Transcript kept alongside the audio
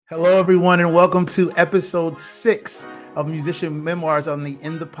Hello, everyone, and welcome to episode 6 of Musician Memoirs on the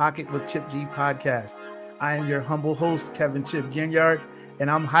In the Pocket with Chip G podcast. I am your humble host, Kevin Chip Ginyard,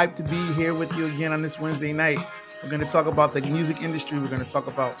 and I'm hyped to be here with you again on this Wednesday night. We're going to talk about the music industry. We're going to talk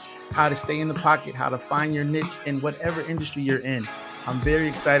about how to stay in the pocket, how to find your niche in whatever industry you're in. I'm very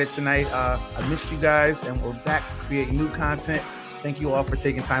excited tonight. I missed you guys, and we're back to create new content. Thank you all for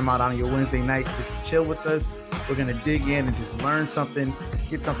taking time out on your Wednesday night to chill with us. We're going to dig in and just learn something,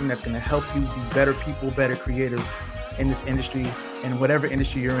 get something that's going to help you be better people, better creators in this industry and whatever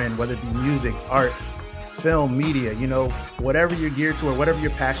industry you're in, whether it be music, arts, film, media, whatever you're geared to or whatever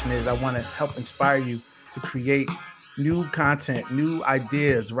your passion is. I want to help inspire you to create new content, new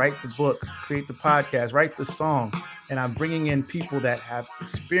ideas, write the book, create the podcast, write the song. And I'm bringing in people that have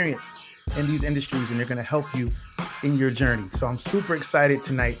experience in these industries, and they're going to help you in your journey. So I'm super excited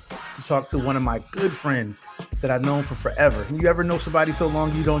tonight to talk to one of my good friends that I've known for forever. And you ever know somebody so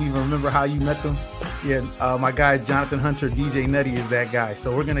long you don't even remember how you met them? Yeah, my guy Jonathon Hunter, DJ Nutty, is that guy.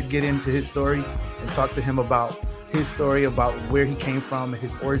 So we're going to get into his story and talk to him about his story, about where he came from,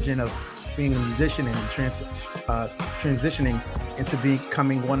 his origin of being a musician and transitioning into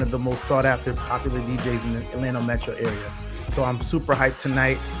becoming one of the most sought after popular DJs in the Atlanta metro area. So I'm super hyped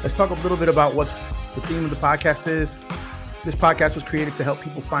tonight. Let's talk a little bit about what the theme of the podcast is. This podcast was created to help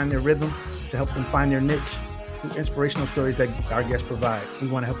people find their rhythm, to help them find their niche through inspirational stories that our guests provide. We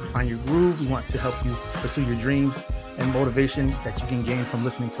want to help you find your groove. We want to help you pursue your dreams and motivation that you can gain from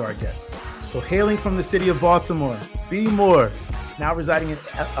listening to our guests. So hailing from the city of Baltimore, Be More, now residing in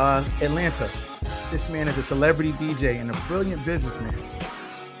Atlanta. This man is a celebrity DJ and a brilliant businessman.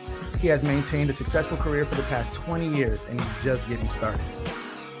 He has maintained a successful career for the past 20 years, and he's just getting started.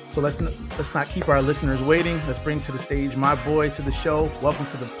 So let's not keep our listeners waiting. Let's bring to the stage my boy to the show. Welcome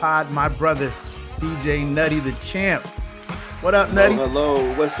to the pod, my brother, DJ Nutty, the champ. What up, Nutty?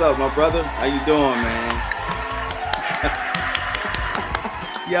 Hello. What's up, my brother? How you doing, man?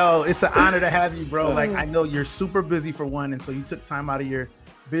 Yo, it's an honor to have you, bro. Like, I know you're super busy for one, and so you took time out of your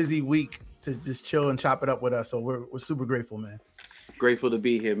busy week to just chill and chop it up with us. So we're super grateful, man. Grateful to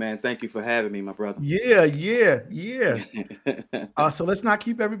be here, man. Thank you for having me, my brother. Yeah. So let's not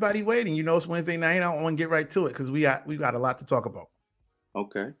keep everybody waiting. It's Wednesday night. I want to get right to it because we got a lot to talk about.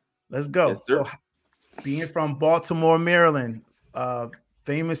 Okay. Let's go. Yes, so being from Baltimore, Maryland,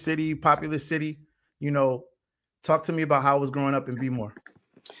 famous city, popular city, talk to me about how it was growing up in Bmore.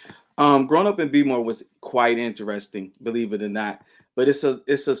 Growing up in Bmore was quite interesting, believe it or not. But it's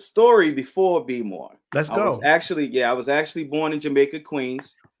a story before Bmore. Let's go. I was actually born in Jamaica,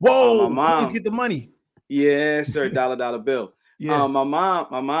 Queens. Whoa, my mom, please get the money. Yes, sir, dollar bill. Yeah. My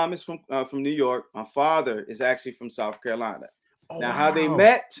mom is from New York. My father is actually from South Carolina. How they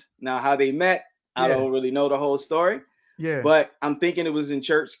met, I don't really know the whole story. Yeah. But I'm thinking it was in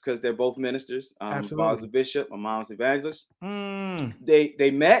church because they're both ministers. Absolutely. My father's a bishop, my mom's evangelist.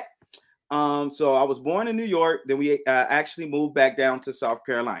 They met. So I was born in New York. Then we actually moved back down to South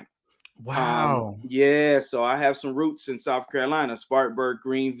Carolina. Wow. So I have some roots in South Carolina, Spartanburg,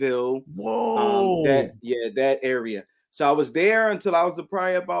 Greenville. Whoa. That area. So I was there until I was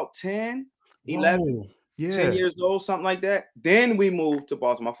probably about 10, 11, 10 years old, something like that. Then we moved to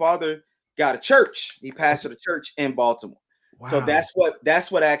Baltimore. My father got a church. He pastored a church in Baltimore. Wow. So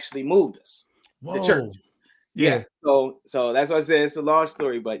that's what actually moved us. Whoa. The church. Yeah. So that's why I said it's a long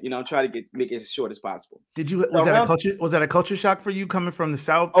story, but I'm trying to make it as short as possible. Was that a culture shock for you coming from the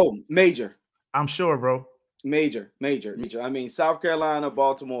South? Oh, major. I'm sure, bro. Major. I mean, South Carolina,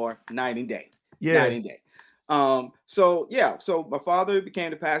 Baltimore, night and day. Yeah. Night and day. So my father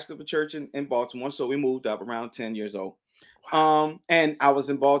became the pastor of a church in Baltimore. So we moved up around 10 years old. Wow. And I was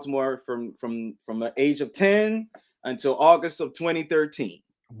in Baltimore from the age of 10 until August of 2013.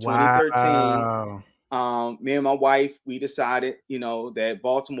 Wow. Me and my wife, we decided, that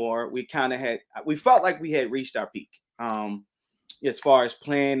Baltimore, we felt like we had reached our peak. As far as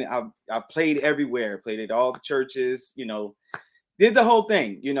playing, I've played everywhere, played at all the churches, did the whole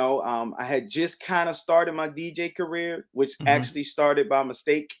thing. I had just kind of started my DJ career, which actually started by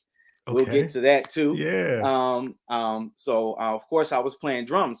mistake. Okay. We'll get to that too. Yeah. So of course I was playing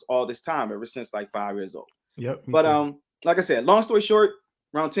drums all this time, ever since like 5 years old. Yep. But like I said, long story short,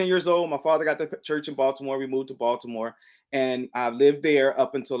 around 10 years old, my father got the church in Baltimore. We moved to Baltimore, and I lived there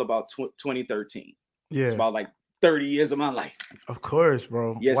up until about 2013. Yeah. It's about like 30 years of my life. Of course,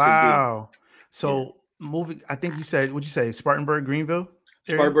 bro. Yes, wow. Indeed. So moving, I think what'd you say? Spartanburg, Greenville?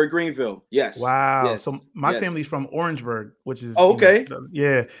 Spartanburg, Greenville. Yes. Wow. Yes. So my family's from Orangeburg, which is okay.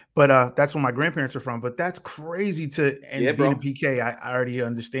 But that's where my grandparents are from. But that's crazy being a PK. I already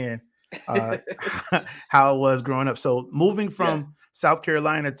understand how it was growing up. So moving from South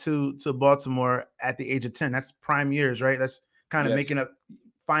Carolina to Baltimore at the age of 10. That's prime years, right? That's kind of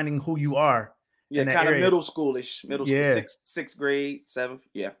finding who you are. Yeah, kind of middle schoolish, middle school, sixth grade, seventh.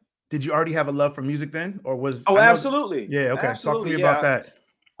 Yeah. Did you already have a love for music then, or was? Oh, absolutely. Yeah. Okay. Absolutely. Talk to me about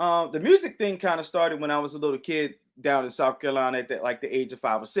that. The music thing kind of started when I was a little kid down in South Carolina at the age of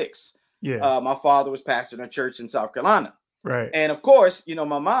 5 or 6. Yeah. My father was pastoring a church in South Carolina. Right. And of course, my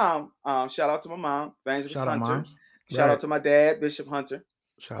mom. Shout out to my mom, Evangelist Hunter. Shout out to my dad, Bishop Hunter.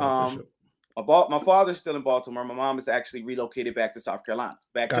 Shout out Bishop. My father's still in Baltimore. My mom is actually relocated back to South Carolina,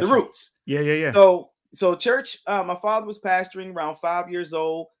 back to the roots. Yeah. So church, my father was pastoring around 5 years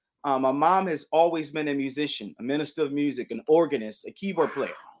old. My mom has always been a musician, a minister of music, an organist, a keyboard player.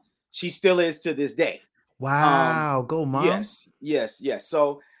 She still is to this day. Wow. Go, Mom. Yes.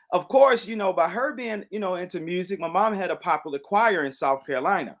 So, of course, by her being, into music, my mom had a popular choir in South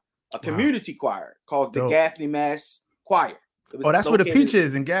Carolina, a community choir called the Gaffney Mass Choir. That's where the Peach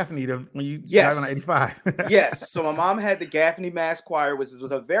is in Gaffney. When you drive on 85. Yes. So my mom had the Gaffney Mass Choir, which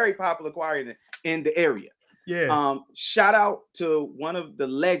was a very popular choir in the area. Yeah. Shout out to one of the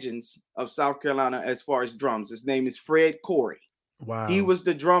legends of South Carolina as far as drums. His name is Fred Corey. Wow. He was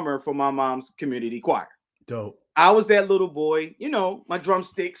the drummer for my mom's community choir. Dope. I was that little boy, my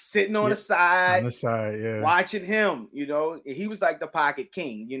drumsticks sitting on the side. On the side, yeah. Watching him, he was like the pocket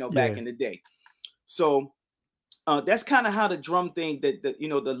king, back in the day. So that's kind of how the drum thing,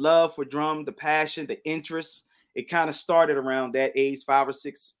 the love for drum, the passion, the interest, it kind of started around that age, 5 or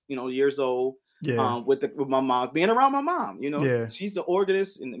 6, years old. Yeah. With my mom, being around my mom, she's the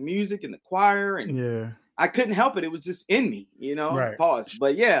organist in the music and the choir, and I couldn't help it. It was just in me, Right. Pause.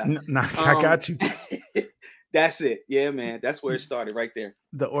 But yeah, I got you. That's it. Yeah, man. That's where it started right there.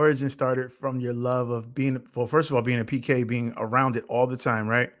 The origin started from your love of being, well, first of all, being a PK, being around it all the time,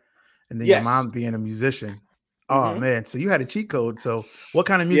 right? And then your mom being a musician. Oh man. So you had a cheat code. So what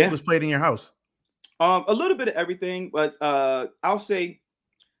kind of music was played in your house? A little bit of everything, but I'll say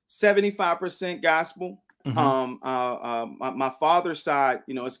 75% gospel. My father's side,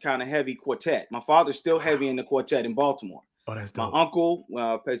 it's kind of heavy quartet. My father's still heavy in the quartet in Baltimore. Oh, that's dope. My uncle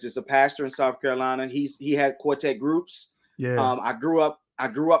is just a pastor in South Carolina. He had quartet groups. Yeah. I grew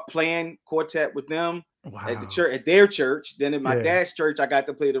up playing quartet with them at the church, at their church. Then in my dad's church, I got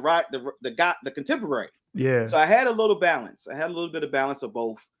to play the contemporary. Yeah. So I had a little balance. I had a little bit of balance of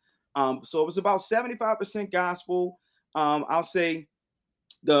both. So it was about 75% gospel. I'll say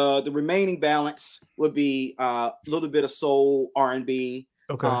the remaining balance would be a little bit of soul, R&B.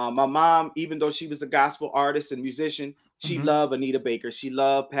 Okay. My mom, even though she was a gospel artist and musician, she loved Anita Baker. She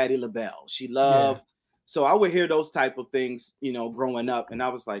loved Patti LaBelle. She loved. So I would hear those type of things, growing up, and I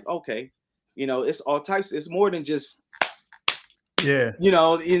was like, okay, it's all types. It's more than just, right.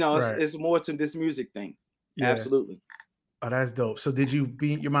 It's more to this music thing. Yeah. Absolutely. Oh, that's dope. So did you,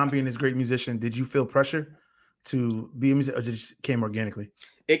 your mom being this great musician, did you feel pressure to be a musician, or just came organically?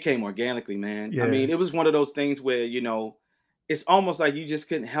 It came organically, man. Yeah. I mean, it was one of those things where, it's almost like you just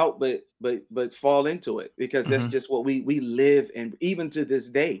couldn't help but fall into it, because that's just what we live in, even to this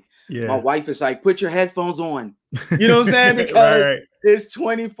day. Yeah. My wife is like, put your headphones on. You know what I'm saying? Because it's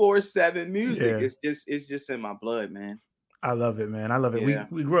 24/7 music. Yeah. It's just in my blood, man. I love it, man. I love it. Yeah.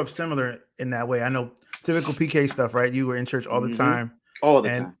 We grew up similar in that way. I know typical PK stuff, right? You were in church all the time. All the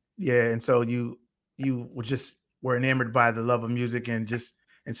time. Yeah. And so you were enamored by the love of music and just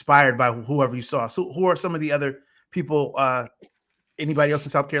inspired by whoever you saw. So who are some of the other people, anybody else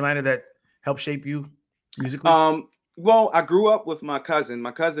in South Carolina that helped shape you musically? Well, I grew up with my cousin.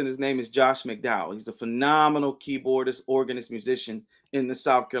 My cousin, his name is Josh McDowell. He's a phenomenal keyboardist, organist, musician in the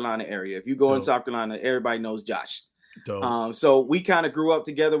South Carolina area. If you go in South Carolina, everybody knows Josh. So we kind of grew up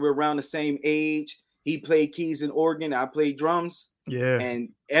together. We're around the same age. He played keys and organ. I played drums. Yeah. And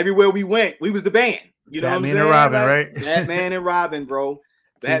everywhere we went, we was the band. You know Batman what I'm saying? And Robin, right? Batman and Robin, bro.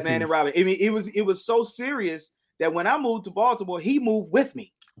 Batman and Robin. I mean, it was so serious that when I moved to Baltimore, he moved with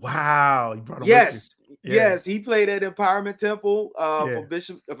me. Wow. You brought him with you. Yes. He played at Empowerment Temple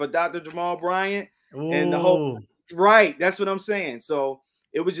for Dr. Jamal Bryant. Ooh. And the whole that's what I'm saying. So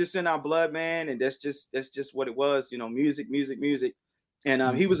it was just in our blood, man. And that's just what it was, music.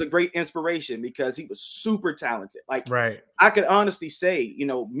 And he was a great inspiration because he was super talented. Like I could honestly say,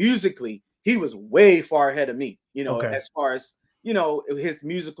 musically, he was way far ahead of me, as far as, his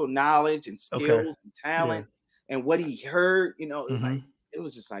musical knowledge and skills and talent and what he heard, it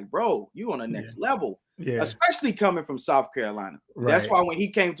was just like, bro, you on the next level, especially coming from South Carolina. That's why when he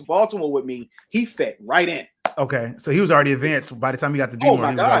came to Baltimore with me, he fit right in. Okay. So he was already advanced by the time he got to be. Oh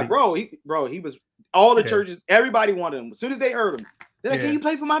my God, bro. He was all the churches. Everybody wanted him. As soon as they heard him, they're like, can you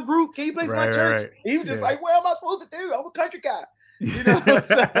play for my group? Can you play for my church? He was just like, what am I supposed to do? I'm a country guy.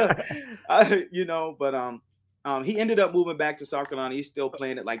 you know. But he ended up moving back to South Carolina. He's still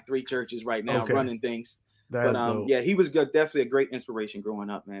playing at like 3 churches right now, running things. That's dope. Yeah, he was good. Definitely a great inspiration growing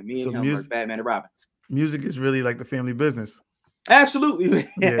up, man. Me and him were Batman and Robin. Music is really like the family business. Absolutely, man.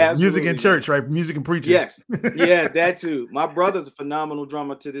 Yeah, Absolutely, music and church, right? Music and preaching. Yes, yeah, that too. My brother's a phenomenal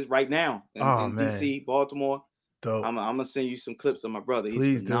drummer to this right now in DC, Baltimore. Dope. I'm gonna send you some clips of my brother.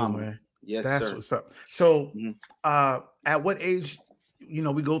 Please He's phenomenal. do, man. Yes, that's sir. What's up. So, at what age? You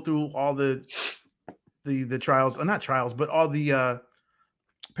know, we go through all the trials, or not trials, but all the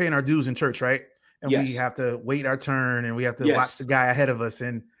paying our dues in church, right? And we have to wait our turn, and we have to watch the guy ahead of us.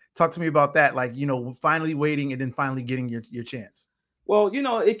 And talk to me about that, like, you know, finally waiting and then finally getting your chance. Well, you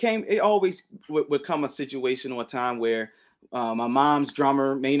know, it always would come a situation or a time where my mom's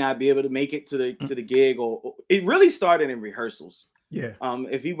drummer may not be able to make it to the gig, or it really started in rehearsals. Yeah.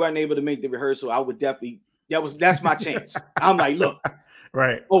 If he wasn't able to make the rehearsal, I would definitely that's my chance. I'm like, look,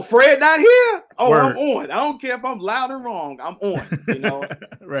 right. Oh, Fred not here? Oh, word. I'm on. I don't care if I'm loud or wrong. I'm on, you know.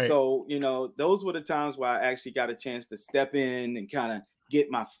 Right. So, you know, those were the times where I actually got a chance to step in and kind of get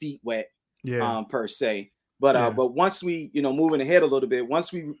my feet wet, per se. But but once we, you know, moving ahead a little bit,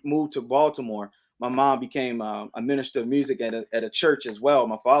 once we moved to Baltimore, my mom became a minister of music at a church as well.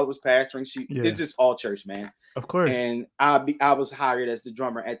 My father was pastoring. It's just all church, man. Of course. And I was hired as the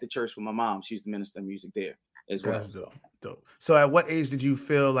drummer at the church with my mom. She's the minister of music there as well. That's dope. So at what age did you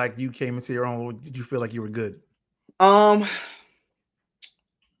feel like you came into your own? Did you feel like you were good? I'll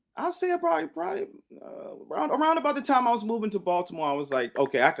say probably around about the time I was moving to Baltimore, I was like,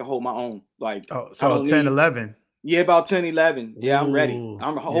 okay, I can hold my own. Like, so 10, 11. Yeah, about 10, 11. Yeah, I'm ready. Ooh,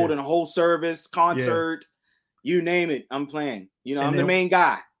 I'm holding a whole service, concert, you name it. I'm playing. You know, I'm the main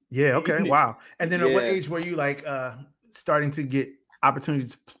guy. Yeah. Okay. Wow. And then at what age were you like starting to get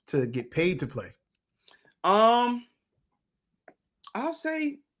opportunities to get paid to play? I'll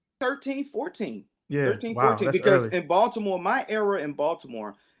say 13, 14. Yeah. 13, wow, 14. Because in Baltimore, my era in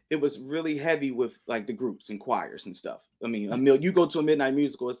Baltimore, it was really heavy with like the groups and choirs and stuff. I mean, you go to a midnight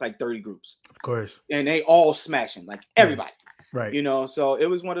musical, it's like 30 groups. Of course. And they all smashing, like everybody. Right. You know, so it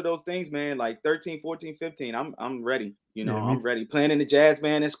was one of those things, man, like 13, 14, 15. I'm ready. You know, I'm ready. Playing in the jazz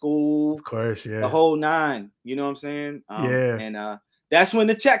band at school. Of course, yeah. The whole 9. You know what I'm saying? Yeah. And that's when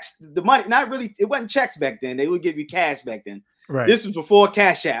the money, not really, it wasn't checks back then. They would give you cash back then. Right. This was before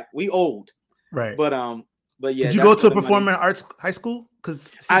Cash App. We old. Right. But yeah. Did you go to a performing arts high school?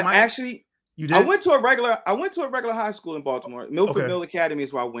 Because you did? I went to a regular high school in Baltimore. Milford Mill Academy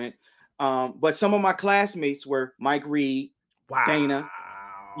is where I went. But some of my classmates were Mike Reed, Dana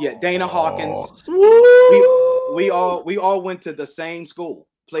Hawkins. We all went to the same school,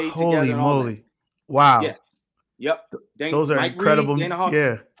 played together. Holy moly! Wow. Yes. Yep. Those are Mike incredible. Reed, Dana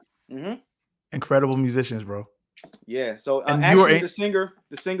Hawkins. Yeah. Mm-hmm. Incredible musicians, bro. Yeah. So actually, the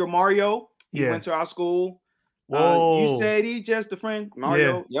singer Mario, he went to our school. You said he just a friend,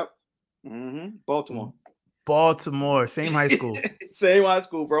 Mario. Yeah. Yep. Mm-hmm. Baltimore, same high school. Same high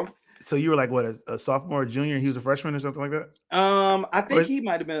school, bro. So you were like what, a sophomore or junior? He was a freshman or something like that? I think he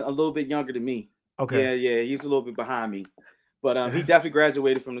might have been a little bit younger than me. Okay. Yeah, he's a little bit behind me. But he definitely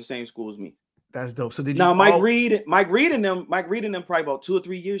graduated from the same school as me. That's dope. So did you now Mike Reed and them probably about 2 or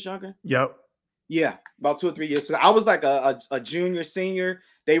 3 years younger? Yep. Yeah, about 2 or 3 years. So I was like a junior, senior.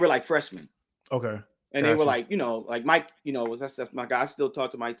 They were like freshmen. Okay. And they were like, you know, like Mike, you know, that's my guy. I still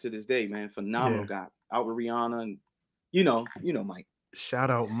talk to Mike to this day, man. Phenomenal guy. Out with Rihanna, and you know Mike. Shout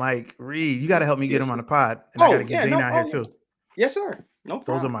out Mike Reed. You got to help me get him on the pod, and I got to get Dana out here too. Yes, sir. No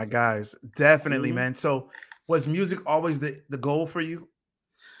problem. Those are my guys, definitely, man. So, was music always the goal for you,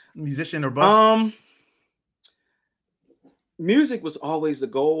 musician or bust? Music was always the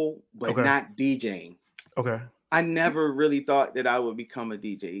goal, but not DJing. Okay. I never really thought that I would become a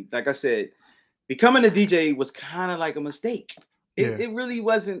DJ. Like I said, becoming a DJ was kind of like a mistake. It really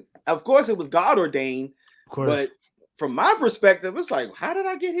wasn't. Of course, it was God ordained, but from my perspective, it's like, how did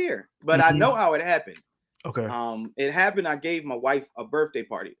I get here? But I know how it happened. Okay. It happened. I gave my wife a birthday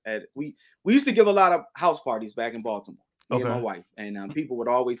party. We used to give a lot of house parties back in Baltimore. Me and my wife, and people would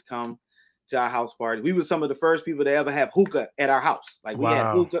always come to our house party. We were some of the first people to ever have hookah at our house. Like we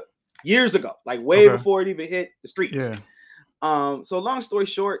had hookah years ago, like way before it even hit the streets. Yeah. So long story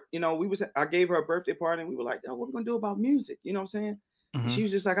short, you know, I gave her a birthday party, and we were like, oh, what are we gonna do about music? You know what I'm saying? Mm-hmm. She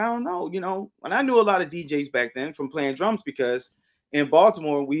was just like, I don't know, you know. And I knew a lot of DJs back then from playing drums, because in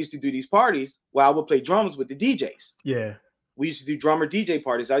Baltimore we used to do these parties where I would play drums with the DJs. Yeah. We used to do drummer DJ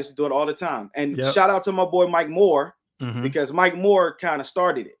parties. I used to do it all the time. And shout out to my boy Mike Moore, because Mike Moore kind of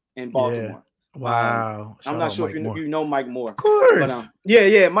started it in Baltimore. Yeah. Wow. I'm not sure if you know Mike Moore. Of course. But,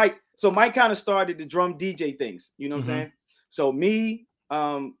 yeah, Mike. So Mike kind of started the drum DJ things. You know what I'm saying? So me,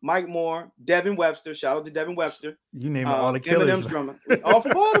 Mike Moore, Devin Webster. Shout out to Devin Webster. You name it, all the killers. Eminem's drummer. All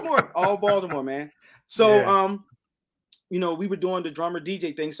from Baltimore. All Baltimore, man. So you know, we were doing the drummer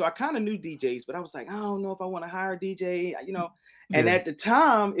DJ thing. So I kind of knew DJs, but I was like, I don't know if I want to hire a DJ, you know. And at the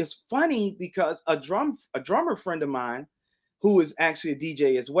time, it's funny because a drummer friend of mine, who is actually a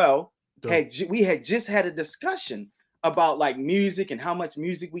DJ as well, we had just had a discussion about like music and how much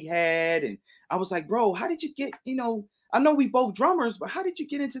music we had. And I was like, bro, how did you get, you know, I know we both drummers, but how did you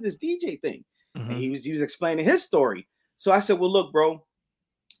get into this DJ thing? And he was explaining his story. So I said, well, look, bro,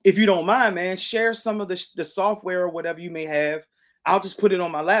 if you don't mind, man, share some of the software or whatever you may have. I'll just put it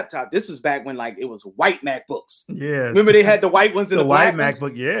on my laptop. This was back when like it was white MacBooks. Yeah. Remember they had the white ones and the white black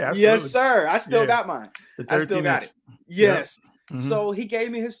MacBook. Yeah. Absolutely. Yes, sir. I still got mine. I still got it. Yes. Yep. So he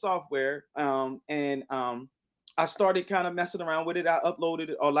gave me his software. And I started kind of messing around with it. I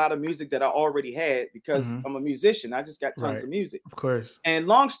uploaded a lot of music that I already had because I'm a musician. I just got tons of music. Of course. And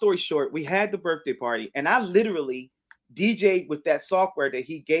long story short, we had the birthday party and I literally DJ'd with that software that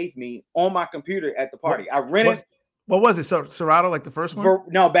he gave me on my computer at the party. I rented. What was it? Serato, like the first one?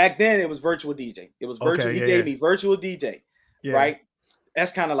 No, back then it was Virtual DJ. It was virtual. Okay, he gave me Virtual DJ, right?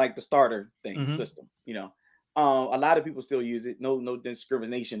 That's kind of like the starter thing system, you know. A lot of people still use it. No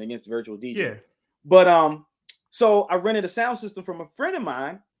discrimination against Virtual DJ. Yeah. But so I rented a sound system from a friend of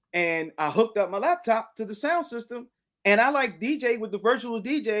mine, and I hooked up my laptop to the sound system, and I like DJ with the Virtual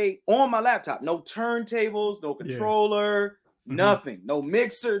DJ on my laptop. No turntables, no controller, nothing, no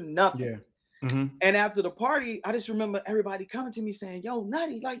mixer, nothing. Yeah. And after the party, I just remember everybody coming to me saying, yo,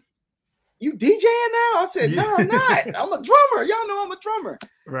 Nutty, like, you DJing now? I said, no, I'm not. I'm a drummer. Y'all know I'm a drummer.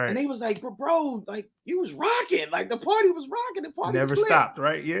 Right. And they was like, bro, like, you was rocking. Like, the party was rocking. The party never stopped,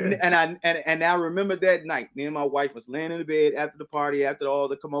 right? Yeah. And I remember that night, me and my wife was laying in the bed after the party, after all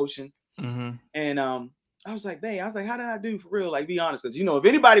the commotion. And I was like, babe, how did I do for real? Like, be honest, because you know, if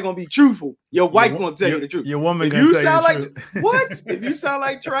anybody gonna be truthful, your wife gonna tell you the truth. Your woman if gonna you tell sound you like the truth. what? If you sound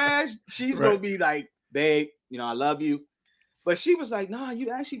like trash, she's gonna be like, babe, you know, I love you. But she was like, nah,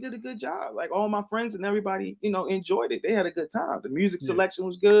 you actually did a good job. Like all my friends and everybody, you know, enjoyed it. They had a good time. The music selection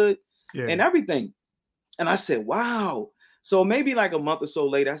was good and everything. And I said, wow. So maybe like a month or so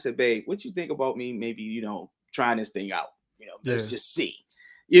later, I said, babe, what you think about me? Maybe, you know, trying this thing out. You know, let's just see.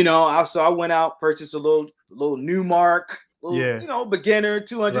 You know, I went out, purchased a little Newmark, you know, beginner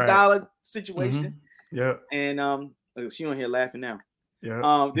 $200 situation. Yeah. And she on here laughing now.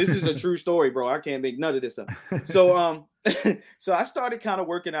 Yeah. This is a true story, bro. I can't make none of this up. So so I started kind of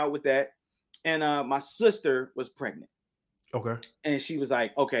working out with that. And my sister was pregnant. Okay. And she was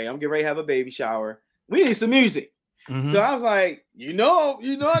like, okay, I'm getting ready to have a baby shower. We need some music. So I was like, you know,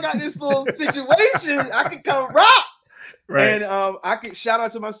 I got this little situation. I could come rock. Right. And I could shout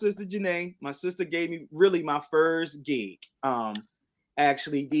out to my sister Janae. My sister gave me really my first gig,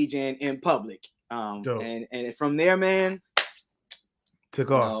 actually DJing in public. And from there, man, took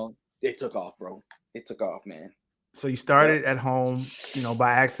off. It took off, bro. It took off, man. So you started at home, you know,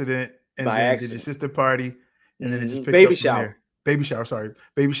 by accident, and then did your sister party, and then it just picked baby up from shower. There. Baby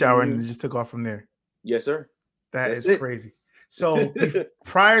shower, and then it just took off from there. Yes, sir. That's crazy. So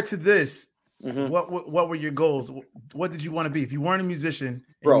prior to this, what were your goals? What did you want to be? If you weren't a musician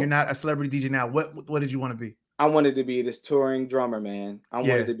and you're not a celebrity DJ now, what did you want to be? I wanted to be this touring drummer, man. I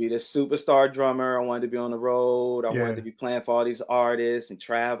wanted to be this superstar drummer. I wanted to be on the road. I wanted to be playing for all these artists and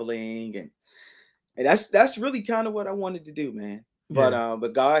traveling, and that's really kind of what I wanted to do, man.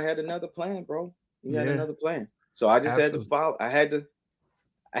 But God had another plan, bro. He had another plan. So I just had to follow. I had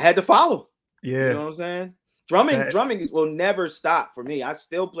to follow. Yeah. You know what I'm saying? Drumming will never stop for me. I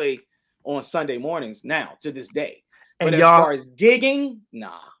still play on Sunday mornings now to this day. But as far as gigging,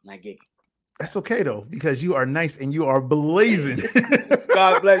 nah, not gigging. That's okay though, because you are nice and you are blazing.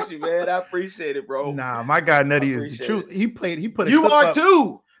 God bless you, man. I appreciate it, bro. Nah, my guy Nutty is the truth. He put a you clip are up.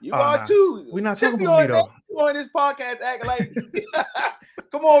 too. You are too. We're not talking about me though. You on this podcast acting like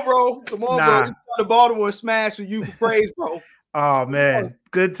come on, bro. Come on, bro. You the Baltimore smash for you for praise, bro. Oh man,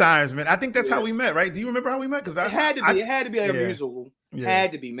 good times, man. I think that's how we met, right? Do you remember how we met? Because it had to be like a musical.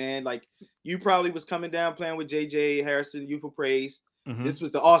 Had to be, man. Like you probably was coming down playing with JJ Harrison, You for Praise. This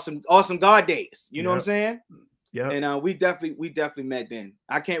was the awesome God days. You know what I'm saying? Yeah. And we definitely met then.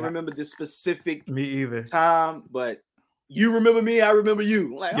 I can't remember this specific me either time, but you remember me, I remember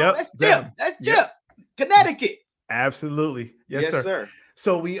you. Like, that's Chip. That's Chip. Connecticut. Absolutely. Yes, sir.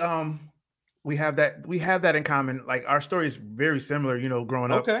 So we have that in common. Like our story is very similar, you know,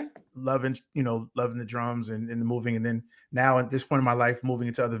 growing up, loving the drums and the moving, and then now at this point in my life, moving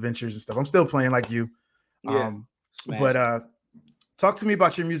into other ventures and stuff. I'm still playing like you. But talk to me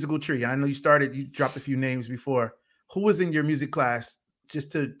about your musical tree. I know you dropped a few names before. who was in your music class?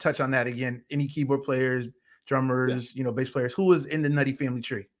 Just to touch on that again, any keyboard players, drummers, bass players, who was in the Nutty family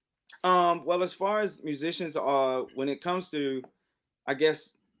tree? Well, as far as musicians, when it comes to, I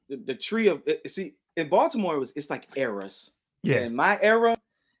guess the tree of see in Baltimore it's like eras. Yeah. And my era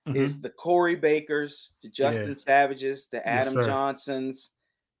is the Corey Bakers, the Justin Savages, the Adam Johnsons,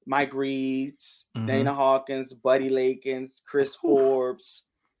 Mike Reeds, Dana Hawkins, Buddy Lakins, Chris Forbes.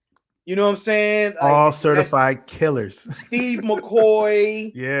 You know what I'm saying? Like, all certified killers. Steve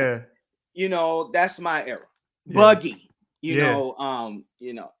McCoy. Yeah. That's my era. Yeah. Buggy.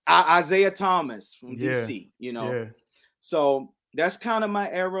 Isaiah Thomas from DC. So that's kind of my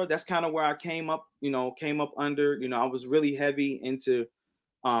era. That's kind of where I came up under. I was really heavy into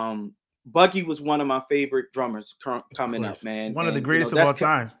Buggy was one of my favorite drummers coming up, man. One of the greatest of all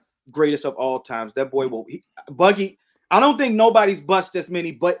time. Greatest of all times. That boy Buggy. I don't think nobody's bust as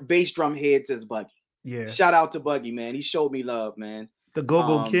many bass drum heads as Buggy. Yeah. Shout out to Buggy, man. He showed me love, man. The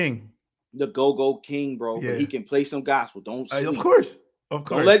Go-Go King. The Go-Go King, bro. Yeah. But he can play some gospel. Don't sleep. Of course.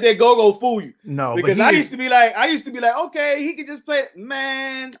 Don't let that go-go fool you. No, because I used to be like, okay, he can just play it.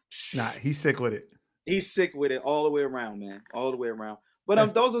 Man. Nah, he's sick with it. He's sick with it all the way around, man. All the way around.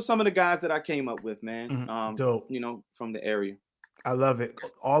 But those are some of the guys that I came up with, man. Dope. From the area. I love it.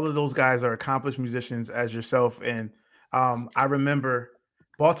 All of those guys are accomplished musicians as yourself. And I remember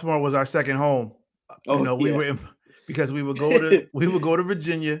Baltimore was our second home. We were because we would go to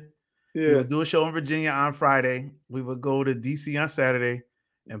Virginia. Yeah. We would do a show in Virginia on Friday. We would go to DC on Saturday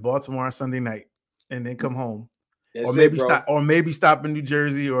and Baltimore on Sunday night, and then come home. Maybe stop in New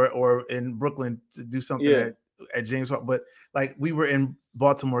Jersey or in Brooklyn to do something at James Hall. But like we were in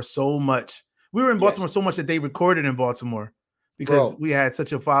Baltimore so much. We were in Baltimore so much that they recorded in Baltimore because we had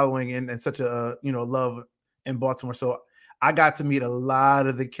such a following and such a love in Baltimore. So I got to meet a lot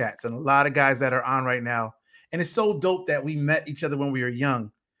of the cats and a lot of guys that are on right now. And it's so dope that we met each other when we were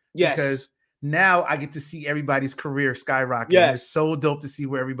young. Yes. Because now I get to see everybody's career skyrocket. Yes. It's so dope to see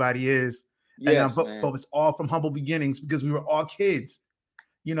where everybody is. Yes, but it's all from humble beginnings because we were all kids.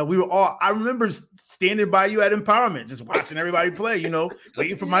 I remember standing by you at Empowerment, just watching everybody play,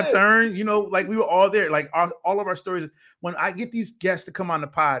 waiting for my turn, like we were all there. Like all of our stories. When I get these guests to come on the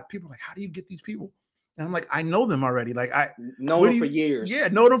pod, people are like, how do you get these people? And I'm like, I know them already. Like I know them for years. Yeah,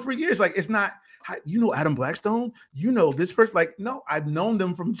 know them for years. Like it's not, Adam Blackstone, this person. Like, no, I've known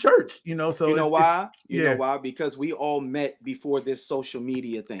them from church, so you know why? You know why? Because we all met before this social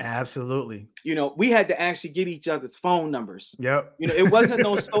media thing. Absolutely. We had to actually get each other's phone numbers. Yep. It wasn't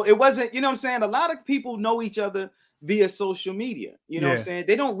it wasn't, what I'm saying? A lot of people know each other via social media. What I'm saying?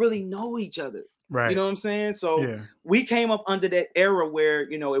 They don't really know each other. Right. You know what I'm saying? So we came up under that era where,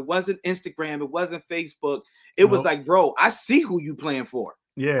 it wasn't Instagram, it wasn't Facebook. It was like, bro, I see who you playing for.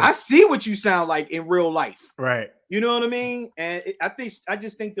 Yeah, I see what you sound like in real life. Right. You know what I mean? And I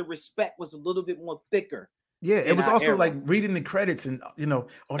just think the respect was a little bit more thicker. Yeah, it was also like reading the credits and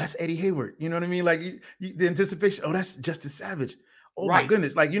that's Eddie Hayward. You know what I mean? Like the anticipation. Oh, that's Justice Savage. Oh my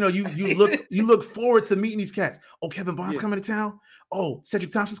goodness! Like you look forward to meeting these cats. Oh, Kevin Bond's coming to town. Oh,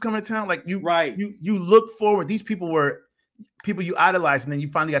 Cedric Thompson's coming to town. Like you look forward. These people were people you idolized, and then you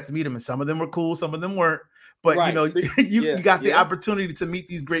finally got to meet them. And some of them were cool, some of them weren't. But you got the opportunity to meet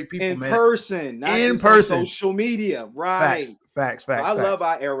these great people, in man. Person, not in person, on social media, right? Facts. I love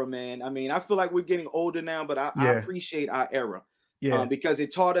our era, man. I mean, I feel like we're getting older now, but I appreciate our era, because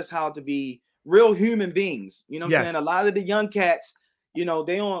it taught us how to be real human beings. You know what I'm saying? A lot of the young cats, they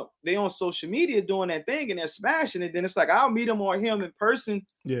on social media doing that thing and they're smashing it. Then it's like I'll meet them or him in person,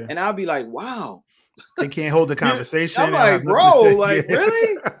 and I'll be like, wow. They can't hold the conversation. I'm like, bro, like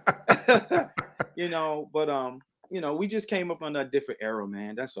really? We just came up on a different era,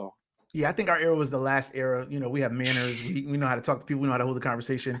 man. That's all. Yeah, I think our era was the last era. We have manners. We know how to talk to people. We know how to hold the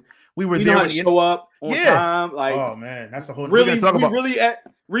conversation. We were there to show up on time. Like, oh man, that's a whole.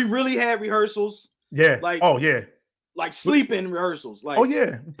 We really had rehearsals. Yeah. Like, like sleeping rehearsals. Like,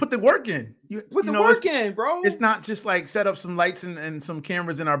 put the work in. Put the work in, bro. It's not just like set up some lights and some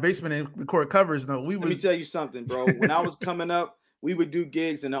cameras in our basement and record covers. No, Let me tell you something, bro. When I was coming up, we would do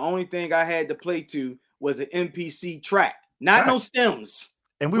gigs, and the only thing I had to play to was an MPC track, not no stems.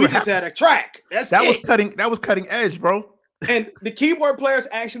 And we just had a track. That was cutting edge, bro. And the keyboard players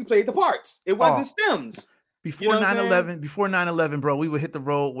actually played the parts. It wasn't stems. Before 9/11, bro, we would hit the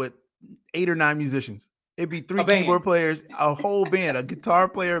road with 8 or 9 musicians. It'd be 3 keyboard players, a whole band, a guitar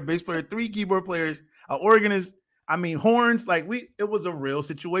player, a bass player, 3 keyboard players, an organist. I mean, horns. Like it was a real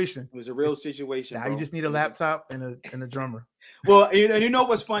situation. It was a real situation. Now you just need a laptop and a drummer. Well, you know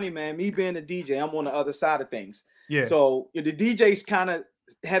what's funny, man? Me being a DJ, I'm on the other side of things. Yeah. So the DJs kind of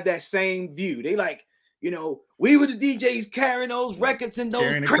have that same view. They like, we were the DJs carrying those records in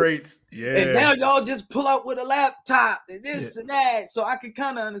those crates. Yeah. And now y'all just pull up with a laptop and this and that. So I can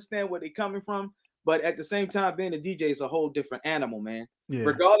kind of understand where they're coming from. But at the same time, being a DJ is a whole different animal, man. Yeah.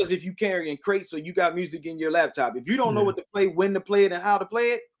 Regardless if you carrying crates or you got music in your laptop, if you don't know what to play, when to play it, and how to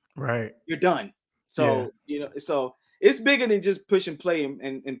play it, right, you're done. So so it's bigger than just push and play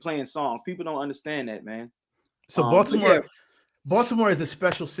and playing songs. People don't understand that, man. So Baltimore is a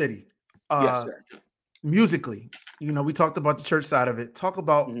special city. Yes, sir. Musically, we talked about the church side of it. Talk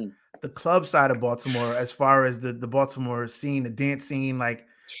about the club side of Baltimore as far as the Baltimore scene, the dance scene, like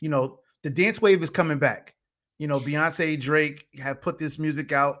the dance wave is coming back. Beyonce, Drake have put this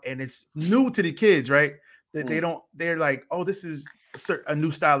music out and it's new to the kids, right? That they're like, oh, this is a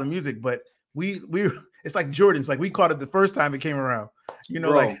new style of music, but we it's like Jordan's, like we caught it the first time it came around,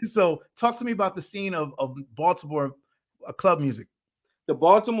 so talk to me about the scene of Baltimore club music. The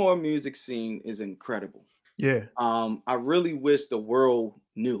Baltimore music scene is incredible. Yeah. I really wish the world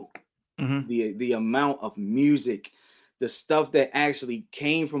knew the amount of music, the stuff that actually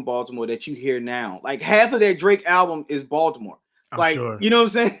came from Baltimore that you hear now. Like half of that Drake album is Baltimore. Like, sure. You know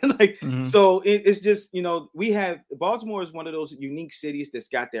what I'm saying? Like, so it's just, Baltimore is one of those unique cities that's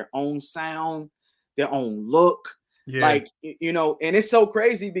got their own sound, their own look. Yeah. Like, and it's so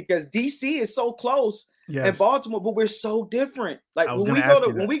crazy because DC is so close and Baltimore, but we're so different. Like when we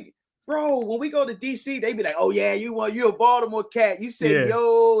go to DC, they be like, oh yeah, you're a Baltimore cat. You say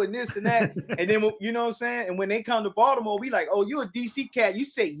yo and this and that. And then you know what I'm saying? And when they come to Baltimore, we like, oh, you're a DC cat. You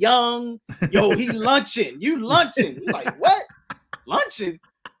say young, yo, he lunching. You lunching. You're like, what? Lunching?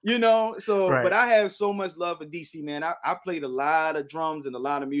 But I have so much love for DC, man. I played a lot of drums and a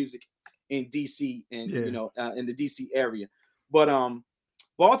lot of music in DC and in the DC area. But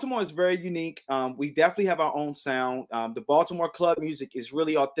Baltimore is very unique. We definitely have our own sound. The Baltimore club music is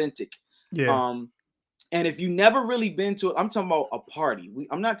really authentic. Yeah. And if you never really been to it, I'm talking about a party.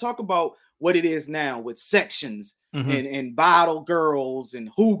 I'm not talking about what it is now with sections and bottle girls and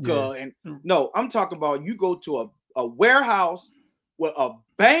hookah. And no, I'm talking about you go to a warehouse with a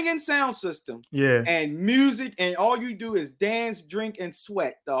banging sound system and music, and all you do is dance, drink, and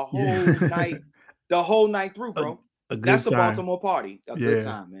sweat the whole night through, bro. That's a Baltimore party. A good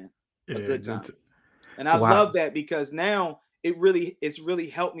time, man. A good time. And I love that because now it's really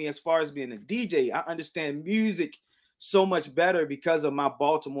helped me as far as being a DJ. I understand music so much better because of my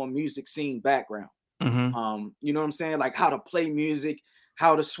Baltimore music scene background. You know what I'm saying? Like how to play music,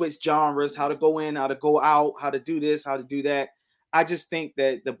 how to switch genres, how to go in, how to go out, how to do this, how to do that. I just think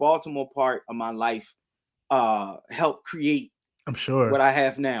that the Baltimore part of my life helped create, I'm sure, what I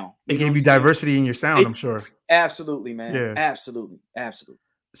have now. It gave you diversity in your sound, I'm sure. Absolutely, man. Yeah. Absolutely.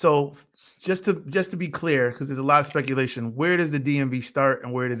 So just to be clear, because there's a lot of speculation, where does the DMV start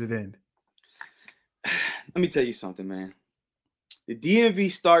and where does it end? Let me tell you something, man. The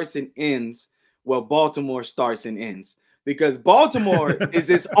DMV starts and ends where Baltimore starts and ends, because Baltimore is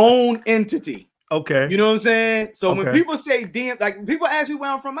its own entity. Okay. You know what I'm saying? So when people say DMV, like people ask me where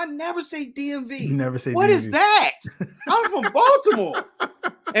I'm from, I never say DMV. You never say what DMV. Is that? I'm from Baltimore.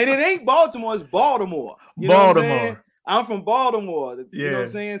 And it ain't Baltimore, it's Baltimore. You know what I'm saying? I'm from Baltimore. You know what I'm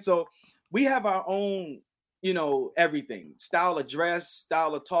saying? So we have our own, everything. Style of dress,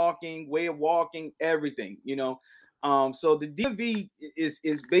 style of talking, way of walking, everything, So the DMV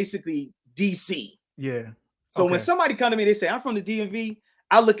is basically DC. Yeah. So when somebody come to me, they say, I'm from the DMV.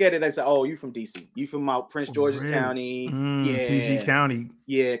 I look at it and say, oh, you from DC. You from out Prince George's County. PG County.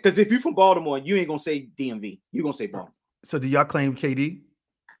 Yeah, because if you from Baltimore, you ain't going to say DMV. You're going to say Baltimore. So do y'all claim KD?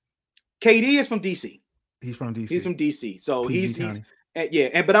 KD is from DC. He's from DC. He's from DC. So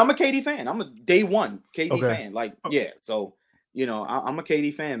but I'm a KD fan. I'm a day one KD fan. Like, so, I'm a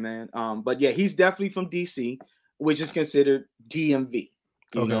KD fan, man. But yeah, he's definitely from DC, which is considered DMV.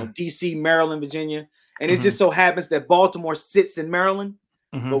 You know, DC, Maryland, Virginia. And it just so happens that Baltimore sits in Maryland.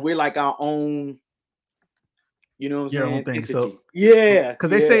 But we're like our own, you know what I'm saying? Own thing. So because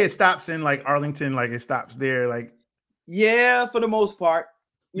they say it stops in like Arlington, like it stops there, like for the most part,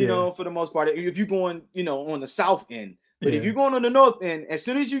 you know, for the most part, if you're going, on the south end, but if you're going on the north end, as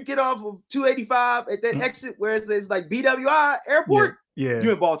soon as you get off of 285 at that exit where it's like BWI airport,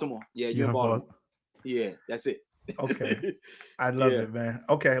 you're in Baltimore. Yeah, you're in Baltimore. Yeah, that's it. Okay, I love it, man.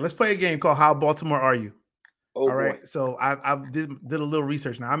 Okay, let's play a game called How Baltimore Are You? All right. So I did a little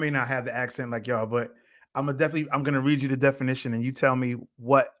research. Now I may not have the accent like y'all, but I'm gonna read you the definition and you tell me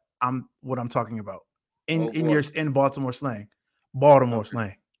what I'm talking about in Baltimore slang.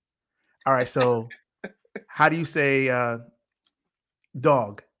 Slang. All right. So how do you say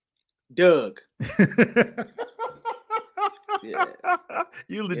dog? Doug.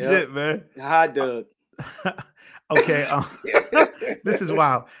 You legit, man. Hi, Doug. Okay. This is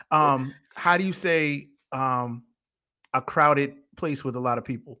wild. How do you say a crowded place with a lot of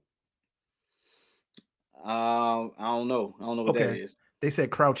people? I don't know. I don't know what that Okay. is. They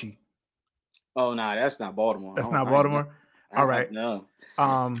said crouchy. Oh, nah, that's not Baltimore. That's not I ain't know. Baltimore. All right. No.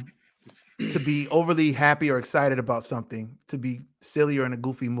 To be overly happy or excited about something, to be silly or in a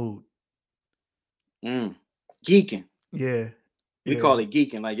goofy mood. Geeking. Yeah. We call it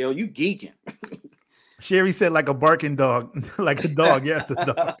geeking. Like, yo, you geeking. Sherry said like a barking dog, like a dog. Yes, a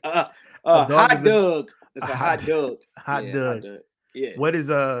dog. Hot dog. It's a hot dog. Hot Yeah, dog. hot dog. Yeah. What is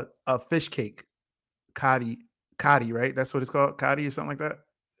a fish cake? Coddy, right? That's what it's called. Coddy or something like that.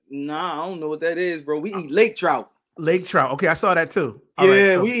 Nah, I don't know what that is, bro. We eat lake trout. Lake trout. Okay, I saw that too. All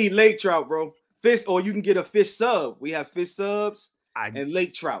right, we eat lake trout, bro. Fish, or you can get a fish sub. We have fish subs and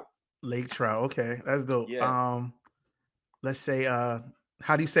lake trout. Lake trout. Okay, that's dope. Yeah. Let's say,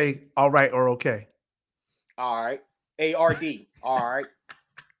 how do you say all right or okay? All right. ARD. All right.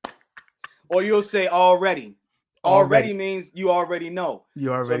 Or you'll say already. Already means you already know.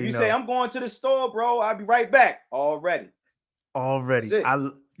 You already know. So if you say, I'm going to the store, bro, I'll be right back. Already. I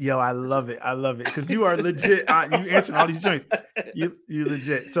love it. I love it. Because you are legit. You answering all these joints. You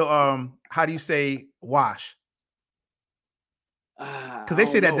legit. So how do you say wash? Because they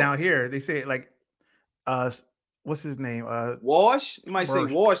say that down here. They say it like what's his name? Wash? You might say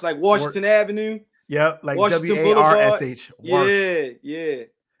wash, like Washington Avenue. Yeah, like WARSH. Yeah.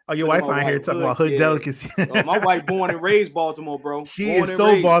 Oh, your wife out here talking about hood delicacy. My wife born and raised Baltimore, bro. She is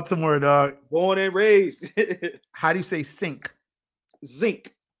so Baltimore, dog. Born and raised. How do you say sink?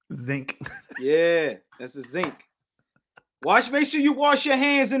 Zinc. Yeah, that's the zinc. Make sure you wash your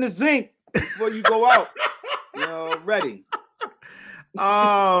hands in the zinc before you go out. Ready.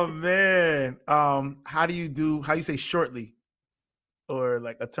 Oh man. How do you say shortly? Or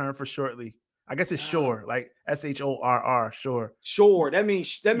like a term for shortly? I guess it's shore, like SHORR, sure. Sure. That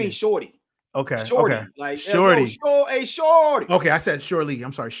means shorty. Okay. Shorty. Okay. Like shorty. Hey, shorty. Okay, I said surely.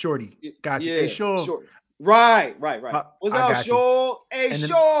 I'm sorry, shorty. Gotcha. Yeah, hey, sure. Right. What's up, short? Hey,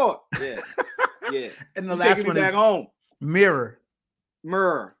 short. Yeah. And the last one back home. Mirror.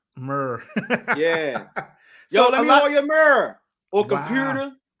 Yeah. Yo, let me hold your mirror or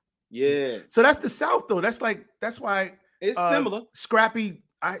computer. Yeah. So that's the South though. That's why it's similar. Scrappy.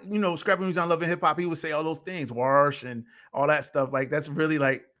 Scrappy was on Love and Hip Hop. He would say all those things, wash and all that stuff. Like that's really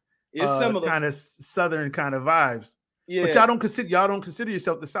like it's similar, kind of Southern kind of vibes. Yeah. But y'all don't consider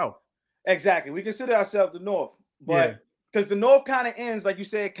yourself the South. Exactly. We consider ourselves the North, but because the North kind of ends, like you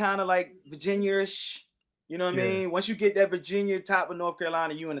said, kind of like Virginia-ish. You know what I mean? Once you get that Virginia top of North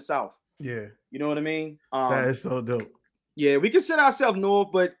Carolina, you in the South. Yeah. You know what I mean? That is so dope. Yeah, we consider ourselves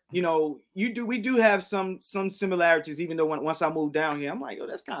North, but we do have some similarities. Even though once I moved down here, I'm like, oh,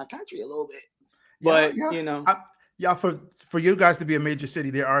 that's kind of country a little bit. But for you guys to be a major city,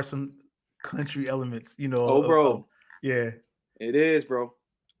 there are some country elements. Oh, bro. Yeah, it is, bro.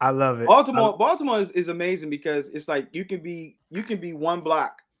 I love it. Baltimore is amazing because it's like you can be one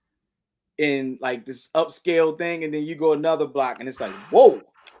block in like this upscale thing, and then you go another block, and it's like, whoa.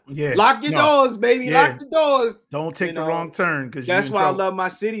 Yeah, lock your doors, baby. Yeah. Lock the doors. Don't take the wrong turn because that's why I love my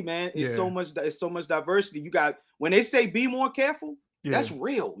city, man. It's so much diversity. You got when they say be more careful, that's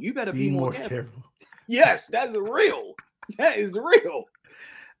real. You better be more careful. Yes, that's real. That is real.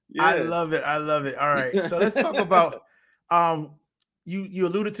 Yeah. I love it. All right, so let's talk about you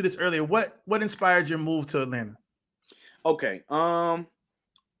alluded to this earlier. What inspired your move to Atlanta? Okay.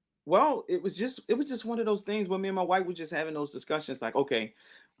 Well, it was just one of those things where me and my wife were just having those discussions like, okay,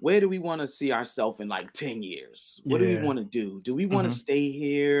 where do we want to see ourselves in like 10 years? What do we want to do? Do we want to stay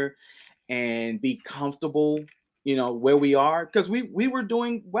here and be comfortable, where we are? Because we were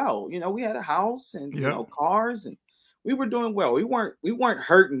doing well. We had a house and cars, and we were doing well. We weren't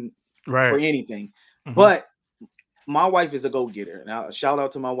hurting for anything. But my wife is a go-getter. Now, shout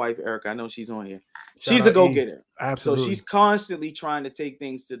out to my wife, Erica. I know she's on here. She's a go-getter. Absolutely. So she's constantly trying to take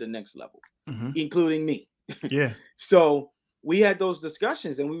things to the next level, including me. Yeah. So we had those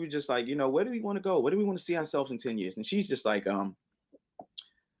discussions, and we were just like, where do we want to go? Where do we want to see ourselves in 10 years? And she's just like,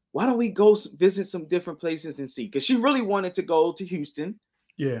 why don't we go visit some different places and see? Because she really wanted to go to Houston.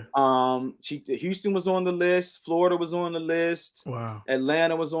 Yeah. Houston was on the list. Florida was on the list. Wow.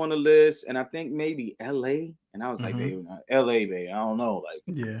 Atlanta was on the list, and I think maybe LA. And I was like, baby, LA, baby. I don't know. Like,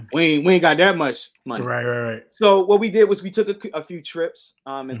 we ain't got that much money. Right. So what we did was we took a few trips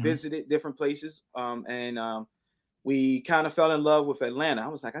and visited different places. And we kind of fell in love with Atlanta. I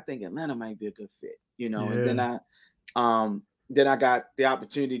was like, I think Atlanta might be a good fit, And then I got the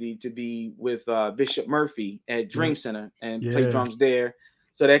opportunity to be with Bishop Murphy at Dream Center and play drums there.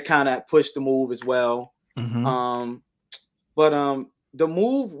 So that kind of pushed the move as well. But the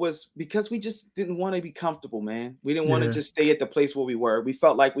move was because we just didn't want to be comfortable, man. We didn't want to just stay at the place where we were. We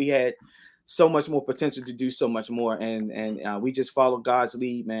felt like we had so much more potential to do so much more, and we just followed God's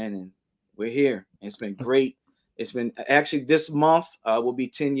lead, man. And we're here. It's been great. It's been actually this month will be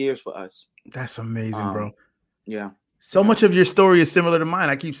 10 years for us. That's amazing, bro. Yeah. So much of your story is similar to mine.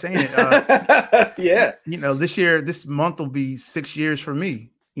 I keep saying it. Yeah. You know, this month will be 6 years for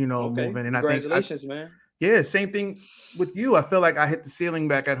me, you know, moving. And congratulations, man. Yeah, same thing with you. I feel like I hit the ceiling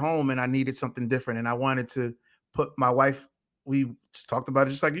back at home and I needed something different. And I wanted to put my wife, we just talked about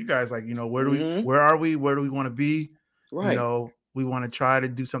it just like you guys, like, you know, where are we? Where do we want to be? Right. You know, we want to try to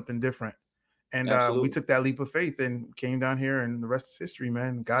do something different. And we took that leap of faith and came down here, and the rest is history,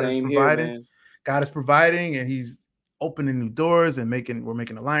 man. God is providing. God is providing, and He's opening new doors and we're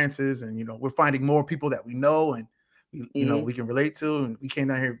making alliances, and you know, we're finding more people that we know and you know, we can relate to. And we came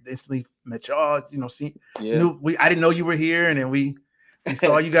down here, instantly met y'all, you know, I didn't know you were here, and then we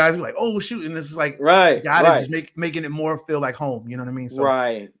saw you guys, we're like, oh shoot, and this is like God is just making it more feel like home, you know what I mean? So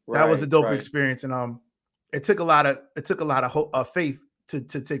that was a dope experience, and it took a lot of faith to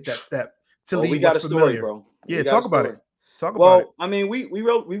take that step to leave. We got what's a story, familiar. Bro. Yeah, talk about it. Well, I mean, we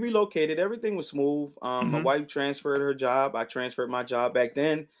relocated. Everything was smooth. My wife transferred her job. I transferred my job. Back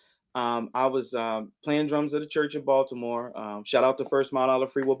then, I was playing drums at a church in Baltimore. Shout out to First Mile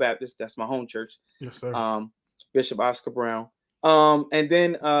Island Free Will Baptist. That's my home church. Yes, sir. Bishop Oscar Brown. And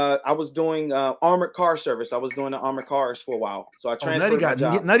then I was doing armored car service. I was doing the armored cars for a while. So I transferred my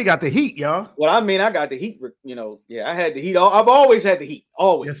job. Nutty got the heat, y'all. Well, I mean, I got the heat. You know, I had the heat. I've always had the heat.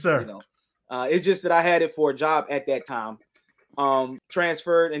 Always. Yes, sir. You know, it's just that I had it for a job at that time.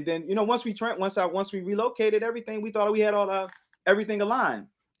 Transferred, and then, you know, once we relocated everything, we thought we had everything aligned.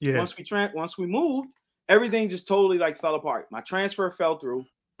 Yeah. Once we moved, everything just totally like fell apart. My transfer fell through.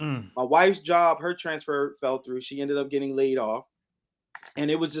 My wife's job, her transfer fell through. She ended up getting laid off,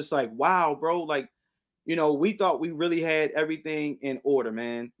 and it was just like, wow, bro, like, you know, we thought we really had everything in order,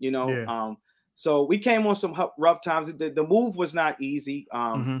 man. You know, so we came on some rough times. The move was not easy.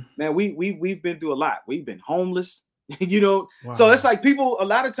 Man, we've been through a lot. We've been homeless. You know, so it's like a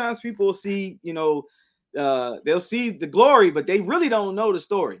lot of times people see, you know, they'll see the glory, but they really don't know the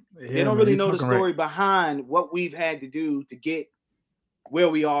story. They don't really know the story behind what we've had to do to get where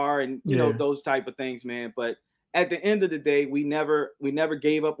we are, and you know, those type of things, man. But at the end of the day, we never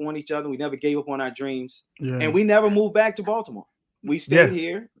gave up on each other. We never gave up on our dreams, and we never moved back to Baltimore. We stayed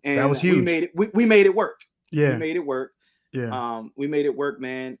here, and that was huge. We made it. We made it work. Yeah, we made it work. Yeah, we made it work,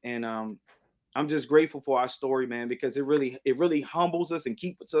 man. And I'm just grateful for our story, man, because it really humbles us and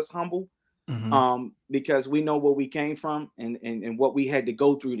keeps us humble. Because we know where we came from and what we had to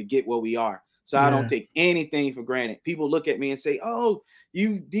go through to get where we are. So I don't take anything for granted. People look at me and say, oh,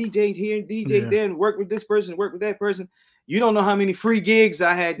 you DJ'd here, DJ'd there, and work with this person, work with that person. You don't know how many free gigs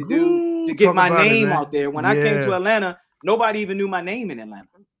I had to do to get my name out there. When I came to Atlanta, nobody even knew my name in Atlanta.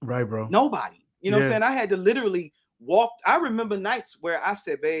 Right, bro. Nobody. You know what I'm saying? I had to literally walk. I remember nights where I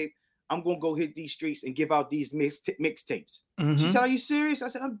said, babe, I'm going to go hit these streets and give out these mixtapes. She said, are you serious? I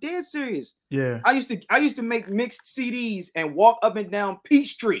said, I'm dead serious. Yeah. I used to make mixed CDs and walk up and down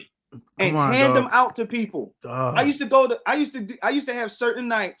Peachtree and hand them out to people. I used to have certain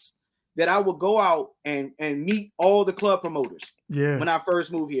nights that I would go out and meet all the club promoters. Yeah. When I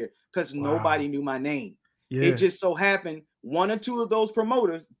first moved here, because nobody knew my name. Yeah. It just so happened one or two of those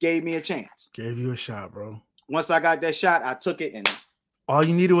promoters gave me a chance. Gave you a shot, bro. Once I got that shot, I took it, and all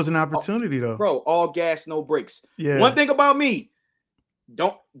you needed was an opportunity, though. Bro, all gas, no brakes. Yeah. One thing about me,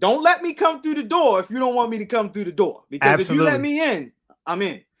 don't let me come through the door if you don't want me to come through the door. Because if you let me in, I'm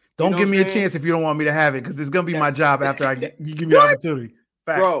in. Don't give me a chance if you don't want me to have it, because it's gonna be my job after you give me the opportunity.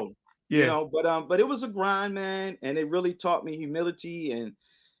 Facts. Bro. Yeah. You know, but it was a grind, man, and it really taught me humility,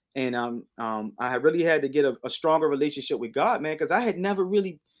 and I really had to get a stronger relationship with God, man, because I had never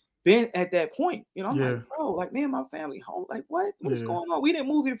really been at that point. You know, I'm like, bro, like, man, my family home, like, what is going on? We didn't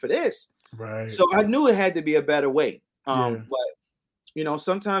move here for this. Right. So I knew it had to be a better way. But you know,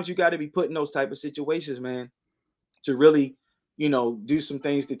 sometimes you got to be put in those type of situations, man, to really, you know, do some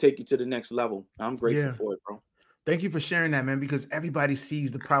things to take you to the next level. I'm grateful for it, bro. Thank you for sharing that, man, because everybody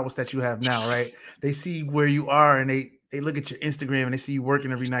sees the prowess that you have now, right? They see where you are, and they look at your Instagram and they see you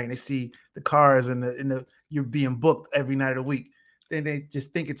working every night, and they see the cars and the you're being booked every night of the week. Then they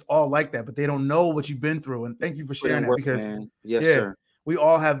just think it's all like that, but they don't know what you've been through. And thank you for sharing that, because sir. We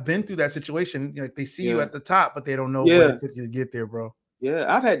all have been through that situation. You know, they see you at the top, but they don't know what it took you to get there, bro. Yeah,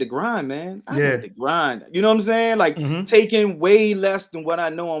 I've had to grind, man. I've had to grind. You know what I'm saying? Like taking way less than what I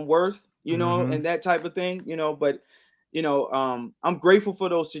know I'm worth, you know, and that type of thing, you know. But I'm grateful for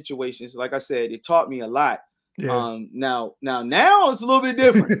those situations. Like I said, it taught me a lot. Yeah. Now it's a little bit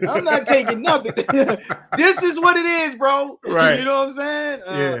different. I'm not taking nothing. This is what it is, bro. Right. You know what I'm saying?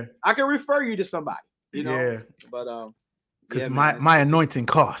 Yeah. I can refer you to somebody, Yeah. But because my anointing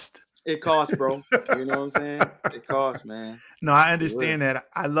cost. It costs, bro. You know what I'm saying? It costs, man. No, I understand that.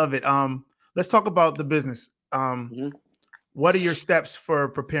 I love it. Let's talk about the business. What are your steps for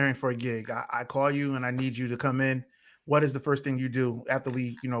preparing for a gig? I call you and I need you to come in. What is the first thing you do after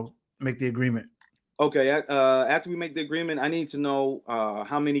we, make the agreement? Okay. After we make the agreement, I need to know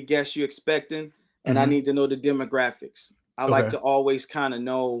how many guests you're expecting, and I need to know the demographics. I like to always kind of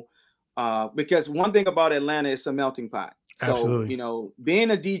know, because one thing about Atlanta is a melting pot. So, absolutely.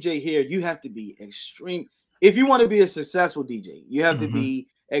 Being a DJ here, you have to be extreme. If you want to be a successful DJ, you have to be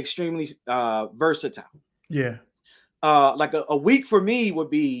extremely versatile. Yeah. Like a week for me would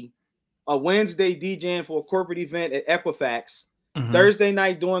be a Wednesday DJing for a corporate event at Equifax, Thursday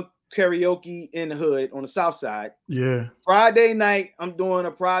night doing karaoke in the hood on the South Side. Yeah. Friday night, I'm doing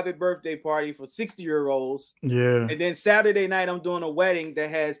a private birthday party for 60-year-olds. Yeah. And then Saturday night, I'm doing a wedding that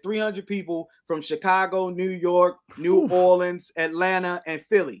has 300 people from Chicago, New York, New Orleans, Atlanta, and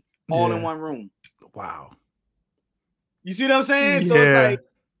Philly, all in one room. Wow. You see what I'm saying? So it's like,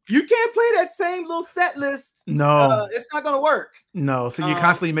 you can't play that same little set list. No, it's not going to work. No. So you're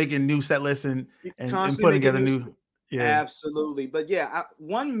constantly making new set lists and putting together new. Yeah, absolutely. But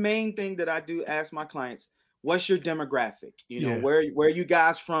one main thing that I do ask my clients, what's your demographic? Where you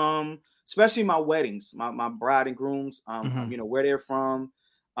guys from? Especially my weddings, my bride and grooms, where they're from,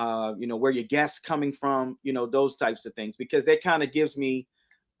 where your guests coming from, those types of things, because that kind of gives me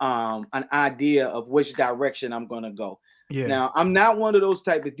an idea of which direction I'm going to go. Yeah. Now, I'm not one of those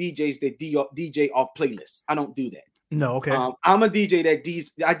type of DJs that DJ off playlists. I don't do that. No, okay. I'm a DJ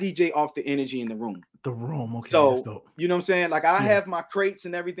that I DJ off the energy in the room. The room, okay. So, that's dope. You know what I'm saying? Like, I have my crates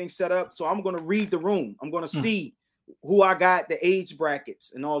and everything set up, so I'm going to read the room. I'm going to see who I got, the age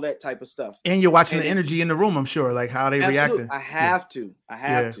brackets, and all that type of stuff. And you're watching the energy in the room, I'm sure, like how they reacting. I have to. I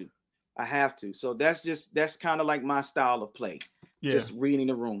have to. So that's kind of like my style of play. Yeah. Just reading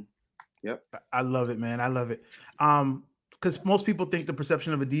the room. Yep. I love it, man. I love it. Because most people think the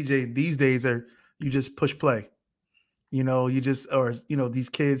perception of a DJ these days are you just push play. These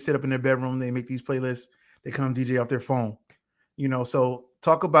kids sit up in their bedroom, they make these playlists, they come DJ off their phone. So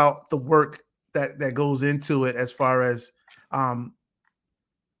talk about the work that goes into it as far as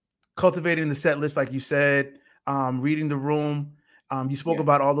cultivating the set list, like you said, reading the room. You spoke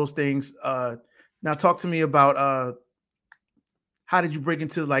about all those things. Now talk to me about how did you break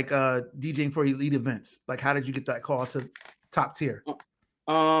into DJing for elite events? Like, how did you get that call to top tier?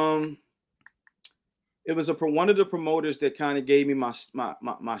 It was one of the promoters that kind of gave me my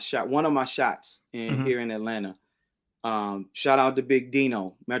shot, one of my shots here in Atlanta. Shout out to Big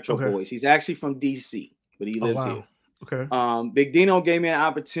Dino, Metro Boys. He's actually from DC, but he lives here. Okay. Big Dino gave me an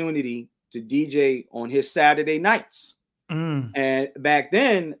opportunity to DJ on his Saturday nights. And back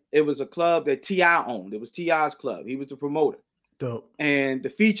then, it was a club that T.I. owned. It was T.I.'s club. He was the promoter. Dope. And the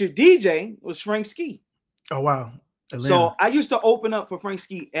featured DJ was Frank Ski. Oh, wow. Atlanta. So I used to open up for Frank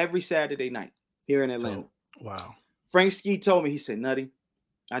Ski every Saturday night here in Atlanta. Dope. Wow. Frank Ski told me, he said, Nutty,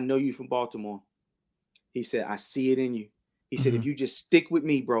 I know you from Baltimore. He said, I see it in you. He said, if you just stick with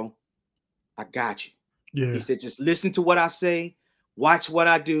me, bro, I got you. Yeah. He said, just listen to what I say. Watch what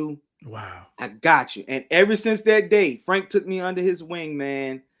I do. Wow. I got you. And ever since that day, Frank took me under his wing,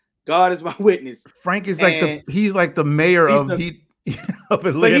 man. God is my witness. Frank is he's like the mayor of Atlanta.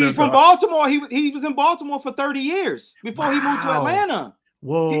 But he's from Baltimore. He was in Baltimore for 30 years before he moved to Atlanta.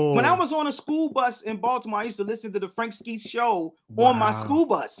 Whoa. When I was on a school bus in Baltimore, I used to listen to the Frank Ski show on my school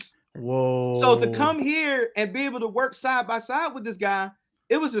bus. Whoa. So to come here and be able to work side by side with this guy,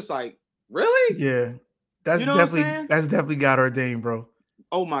 it was just like, really? Yeah. That's definitely God ordained, bro.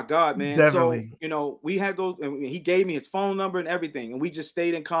 Oh my God, man. Definitely. So, we had those, and he gave me his phone number and everything, and we just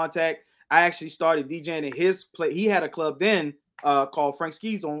stayed in contact. I actually started DJing at his place. He had a club then called Frank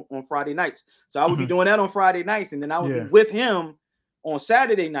Ski's on Friday nights. So I would be doing that on Friday nights, and then I would be with him on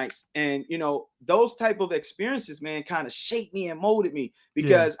Saturday nights. And, those type of experiences, man, kind of shaped me and molded me,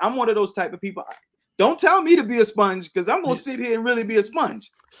 because I'm one of those type of people. Don't tell me to be a sponge, because I'm going to sit here and really be a sponge.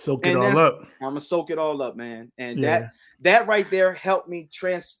 Soak it all up. I'm going to soak it all up, man. And that right there helped me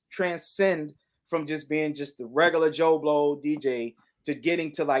transcend from just being just the regular Joe Blow DJ to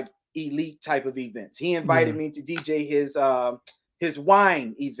getting to like elite type of events. He invited me to DJ his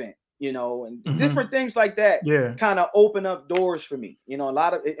wine event, and different things like that. Yeah, kind of open up doors for me. A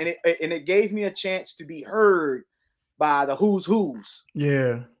lot of and it gave me a chance to be heard by the who's.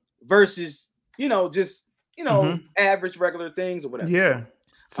 Yeah, versus just average regular things or whatever. Yeah.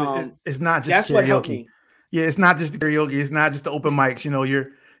 So it's not just that's karaoke. What helped me. Yeah, it's not just the karaoke. It's not just the open mics.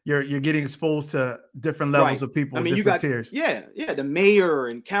 You're getting exposed to different levels of people. I mean, different tiers. Yeah, the mayor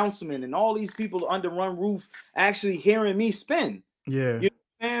and councilman and all these people under one roof actually hearing me spin. Yeah.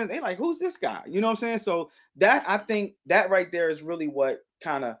 And they like, who's this guy? You know what I'm saying? So that I think that right there is really what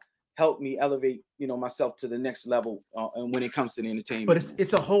kind of helped me elevate, myself to the next level. And when it comes to the entertainment, but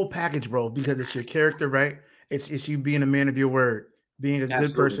it's a whole package, bro, because it's your character, right? It's you being a man of your word, being a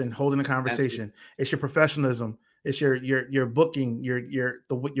good person, holding a conversation. Absolutely. It's your professionalism. It's your booking, your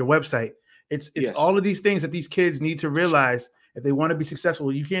website. It's all of these things that these kids need to realize if they want to be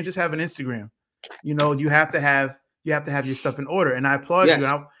successful. You can't just have an Instagram. You have to have your stuff in order. And I applaud you.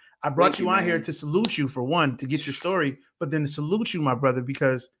 And I brought you on here to salute you for one, to get your story, but then to salute you, my brother,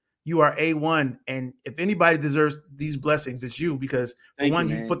 because you are A1. And if anybody deserves these blessings, it's you, because for one,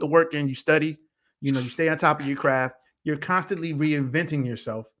 you put the work in, you study, you stay on top of your craft. You're constantly reinventing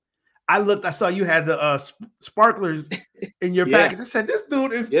yourself. I saw you had the sparklers in your package. I said, this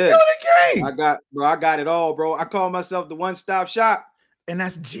dude is killing the game. I got it all, bro. I call myself the one-stop shop. And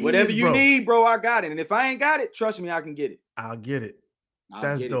that's genius, whatever you need, bro, I got it. And if I ain't got it, trust me, I can get it. I'll get it.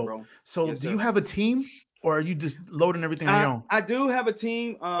 That's dope. Bro. So do you have a team, or are you just loading everything on your own? I do have a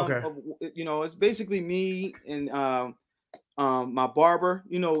team. It's basically me and my barber,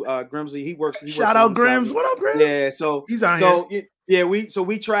 Grimsley. He works. Shout out Grims. What up, Grims? Yeah, so he's on here. Yeah,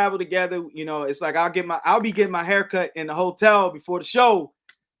 we travel together. It's like I'll be getting my haircut in the hotel before the show.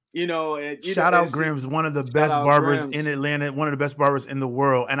 Shout out Grims, one of the best barbers in Atlanta, one of the best barbers in the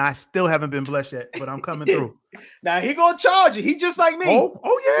world, and I still haven't been blessed yet, but I'm coming through. Now he gonna charge you. He just like me.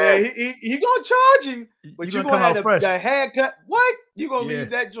 Oh yeah. He gonna charge you, but you're gonna have the haircut. What? You gonna leave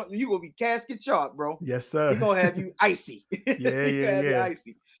that? You gonna be casket sharp, bro. Yes, sir. He gonna have you icy. Yeah.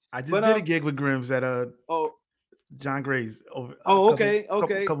 Icy. I just did a gig with Grims at John Gray's over.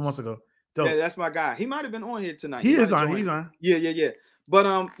 A couple months ago. Dope. Yeah, that's my guy. He might have been on here tonight. He's on. Yeah.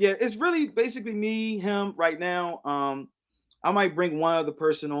 But it's really basically me, him right now. I might bring one other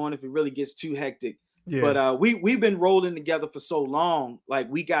person on if it really gets too hectic. Yeah. But we've been rolling together for so long, like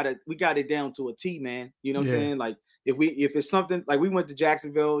we got it down to a T, man. You know what I'm saying? Like if it's something like we went to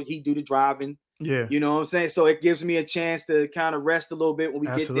Jacksonville, he do the driving. Yeah. You know what I'm saying? So it gives me a chance to kind of rest a little bit when we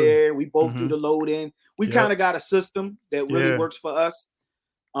get there. We both do the load in. We kind of got a system that really works for us.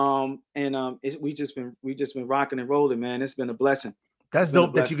 We just been rocking and rolling, man. It's been a blessing. That's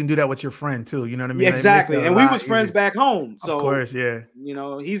dope that you can do that with your friend too. You know what I mean? Yeah, exactly. And we was friends back home. So of course, yeah.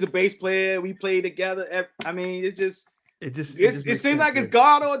 He's a bass player. We play together. I mean, it seems like it's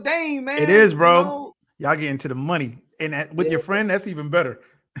God ordained, man. It is, bro. Y'all get into the money, and with your friend, that's even better.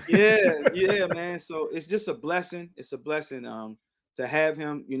 Yeah, man. So it's just a blessing. It's a blessing. To have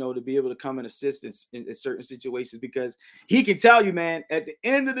him, to be able to come and assist in certain situations, because he can tell you, man, at the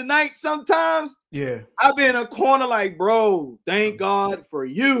end of the night, sometimes, I've been in a corner like, bro, thank God for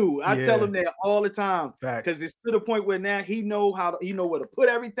you. I tell him that all the time, because it's to the point where now he know where to put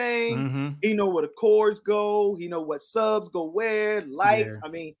everything. Mm-hmm. He know where the chords go. He know what subs go where, lights. I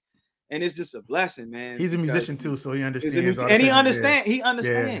mean, and it's just a blessing, man. He's a musician too, so he understands. He understands. He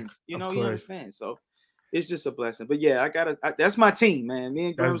understands. He understands. So. It's just a blessing. But yeah, that's my team, man. Me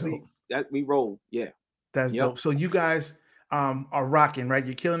and Grimsley, we roll. Yeah. That's dope. So you guys are rocking, right?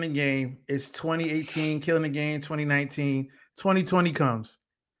 You're killing the game. It's 2018, killing the game, 2019, 2020 comes.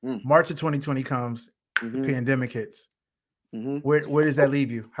 March of 2020 comes, the pandemic hits. Where does that leave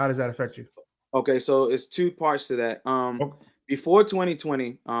you? How does that affect you? Okay, so it's two parts to that. Before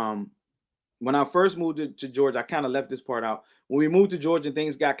 2020, when I first moved to Georgia, I kind of left this part out. When we moved to Georgia and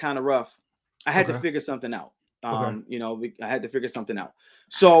things got kind of rough, I had to figure something out. I had to figure something out.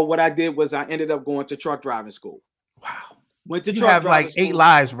 So what I did was I ended up going to truck driving school. Wow. Went to you have like 8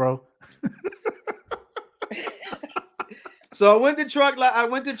 lives, bro. So I went to truck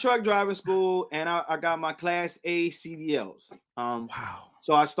driving school, and I got my Class A CDLs. Wow.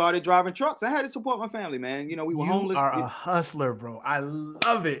 So I started driving trucks. I had to support my family, man. We were homeless. You are a hustler, bro. I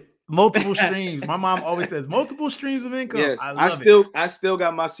love it. Multiple streams. My mom always says multiple streams of income. Yes, I still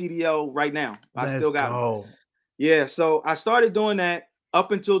got my CDL right now. I still got it. Yeah, so I started doing that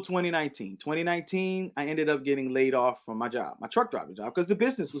up until 2019. 2019, I ended up getting laid off from my job, my truck driving job, because the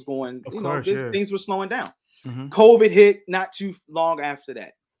business was going, things were slowing down. Mm-hmm. COVID hit not too long after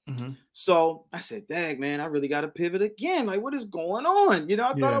that. Mm-hmm. So I said, dang, man, I really got to pivot again. Like, what is going on?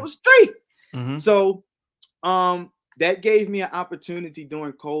 I thought I was straight. Mm-hmm. So that gave me an opportunity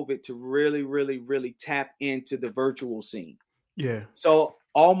during COVID to really, really, really tap into the virtual scene. Yeah. So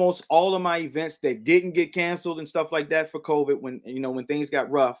almost all of my events that didn't get canceled and stuff like that for COVID, when things got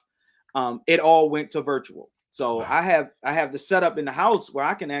rough, it all went to virtual. So Wow. I have the setup in the house where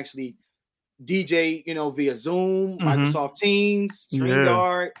I can actually DJ, via Zoom, Microsoft Teams,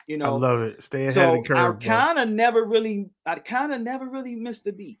 StreamYard, I love it. Stay ahead So of the curve, I kind of never really missed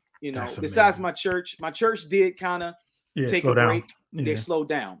a beat, That's besides amazing. my church did kind of take a break. They slowed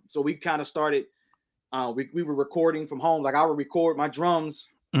down. So we kind of started, we were recording from home. Like I would record my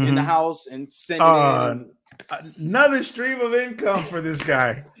drums in the house and send it in. Another stream of income for this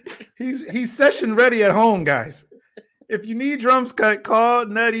guy. He's session ready at home, guys. If you need drums cut, call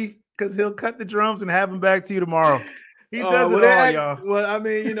Nutty because he'll cut the drums and have them back to you tomorrow. He does it all, y'all. Well, I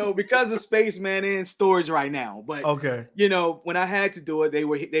mean, because of space, man, they're in storage right now. But okay, when I had to do it,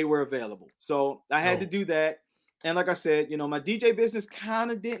 they were available. So I had to do that. And like I said, my DJ business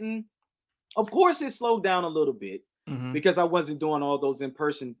kind of didn't. Of course, it slowed down a little bit because I wasn't doing all those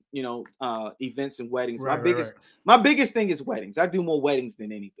in-person, events and weddings. My biggest thing is weddings. I do more weddings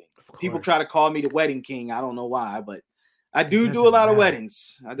than anything. People try to call me the wedding king. I don't know why, but I do a lot of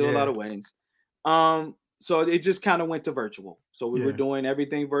weddings. I do a lot of weddings. So it just kind of went to virtual. So we were doing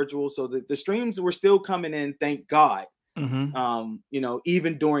everything virtual. So the streams were still coming in, thank God.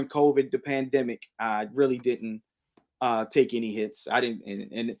 Even during COVID, the pandemic, I really didn't take any hits. I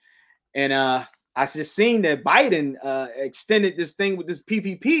didn't, and I just seen that Biden extended this thing with this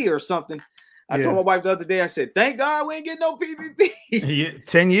PPP or something. I told my wife the other day, I said, thank God we ain't getting no PPP.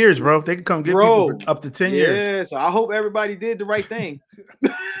 10 years, bro. They can come get people for up to 10 years. Yeah, so I hope everybody did the right thing.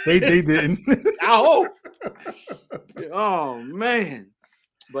 They didn't. I hope. Oh, man.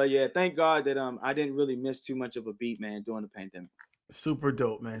 But yeah, thank God that I didn't really miss too much of a beat, man, during the pandemic. Super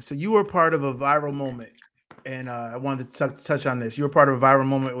dope, man. So you were part of a viral moment, and I wanted to touch on this. You were part of a viral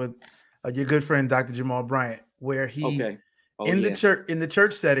moment with your good friend, Dr. Jamal Bryant, where he the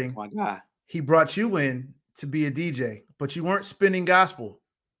church setting, oh my God, he brought you in to be a DJ, but you weren't spinning gospel.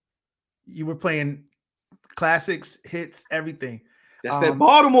 You were playing classics, hits, everything. That's that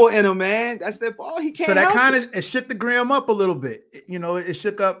Baltimore in him, man. That's that ball. He can't. So that kind of it shook the gram up a little bit. It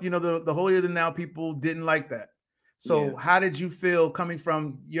shook up. The holier than thou people didn't like that. So how did you feel coming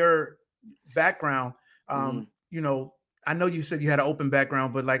from your background? I know you said you had an open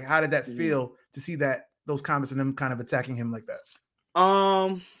background, but like, how did that feel to see that those comments and them kind of attacking him like that?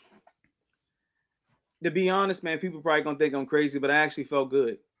 To be honest, man, people probably gonna think I'm crazy, but I actually felt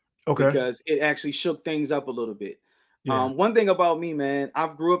good. Okay. Because it actually shook things up a little bit. Yeah. One thing about me, man,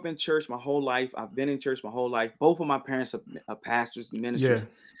 I've grew up in church my whole life. I've been in church my whole life. Both of my parents are pastors, ministers,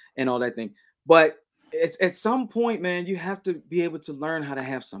 and all that thing. But it's at some point, man, you have to be able to learn how to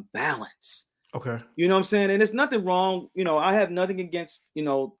have some balance. Okay. You know what I'm saying? And there's nothing wrong. I have nothing against,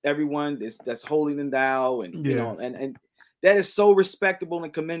 everyone that's holy than thou. And, and that is so respectable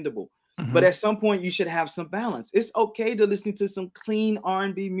and commendable. Mm-hmm. But at some point, you should have some balance. It's okay to listen to some clean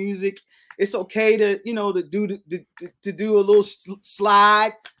R&B music. It's okay to, to do a little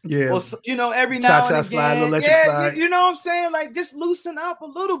slide. Yeah. Or, every now and again. Slide, electric slide. You know what I'm saying? Like, just loosen up a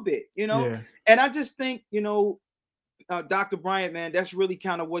little bit, Yeah. And I just think, Dr. Bryant, man, that's really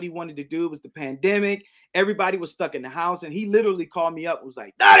kind of what he wanted to do. It was the pandemic. Everybody was stuck in the house. And he literally called me up and was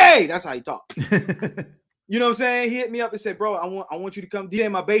like, Nutty! That's how he talked. You know what I'm saying? He hit me up and said, bro, I want you to come DJ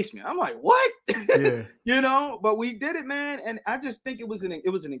in my basement. I'm like, what? Yeah. But we did it, man. And I just think it was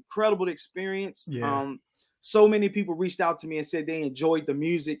an incredible experience. Yeah. So many people reached out to me and said they enjoyed the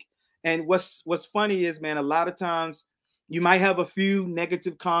music. And what's funny is, man, a lot of times you might have a few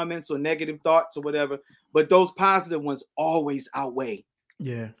negative comments or negative thoughts or whatever, but those positive ones always outweigh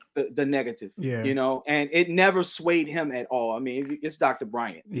the negative, and it never swayed him at all. I mean, it's Dr.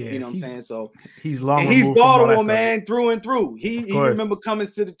 Bryant, you know what I'm saying? So he's Baltimore, man, through and through. He remember coming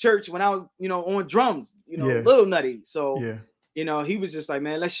to the church when I was, on drums, little Nutty. So, he was just like,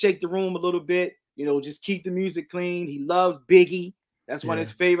 man, let's shake the room a little bit, just keep the music clean. He loves Biggie. That's one of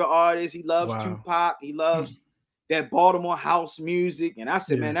his favorite artists. He loves Tupac. He loves that Baltimore house music. And I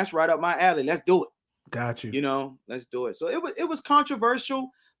said, man, that's right up my alley. Let's do it. Got you. Let's do it. So it was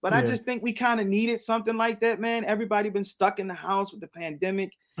controversial, but I just think we kind of needed something like that, man. Everybody been stuck in the house with the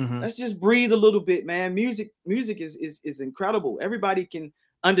pandemic. Mm-hmm. Let's just breathe a little bit, man. Music is incredible. Everybody can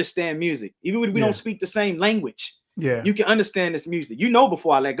understand music, even if we don't speak the same language. Yeah, you can understand this music.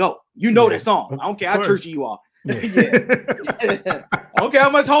 Before I let go. that song. I don't care how churchy you are. I don't care how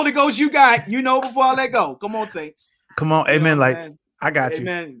much Holy Ghost you got. Before I let go. Come on, saints. Come on, amen, lights. I got you.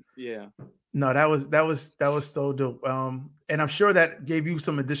 Amen. Yeah. No, that was so dope. And I'm sure that gave you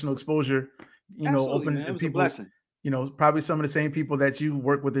some additional exposure. Open it was people. A blessing. Probably some of the same people that you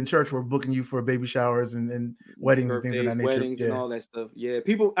work with in church were booking you for baby showers and weddings, birthdays, and things of that nature. Weddings and all that stuff. Yeah,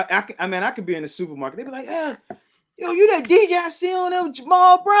 people. I mean, I could be in the supermarket. They'd be like, yo, you that DJ I see on them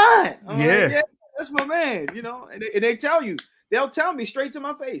Jamal Bryant. I'm Yeah. like, yeah, that's my man, you know. And they tell you, they'll tell me straight to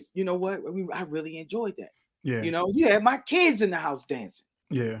my face, you know what? I really enjoyed that. Yeah. You know, you had my kids in the house dancing.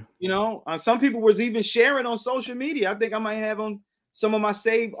 Yeah. You know, some people was even sharing on social media. I think I might have on some of my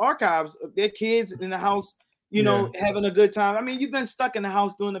saved archives of their kids in the house, you know, having a good time. I mean, you've been stuck in the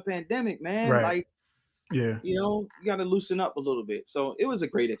house during the pandemic, man. Right. Like, yeah, you know, you got to loosen up a little bit. So it was a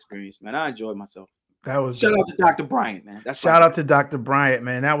great experience, man. I enjoyed myself. That was shout out to Dr. Bryant, man. Shout out to Dr. Bryant,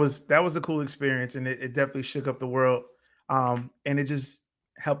 man. That was a cool experience, and it definitely shook up the world. And it just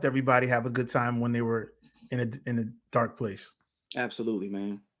helped everybody have a good time when they were in a dark place. Absolutely,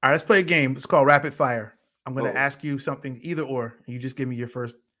 man. All right, let's play a game. It's called Rapid Fire. I'm going to ask you something either or, and you just give me your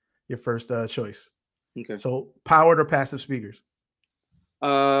first choice. Okay. So, powered or passive speakers?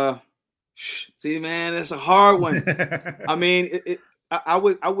 See, man, that's a hard one. I mean, I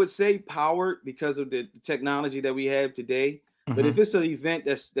would say powered because of the technology that we have today. Mm-hmm. But if it's an event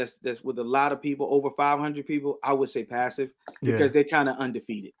that's with a lot of people, over 500 people, I would say passive because they're kind of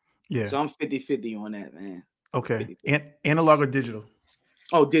undefeated. Yeah. So I'm 50-50 on that, man. Okay. Analog or digital?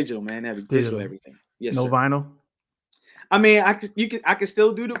 Oh, digital, man. Digital everything. Yes. No sir. Vinyl? I mean, I could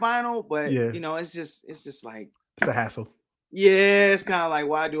still do the vinyl, but you know, it's just like it's a hassle. Yeah, it's kind of like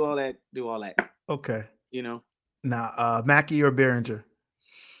why do all that? Okay. You know. Now, Mackie or Behringer?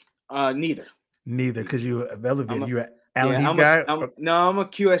 Neither. Neither, because you elevated. You an Allen guy? I'm a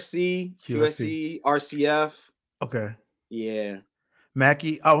QSC, RCF. Okay. Yeah.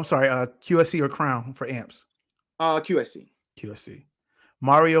 Mackie. Oh, I'm sorry. QSC or Crown for amps? QSC.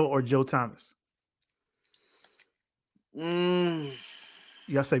 Mario or Joe Thomas? Y'all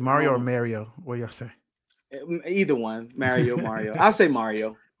say Mario or Mario? What do y'all say? Either one. Mario. I'll say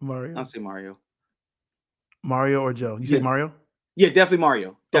Mario. I'll say Mario. Mario or Joe? You say Mario? Yeah, definitely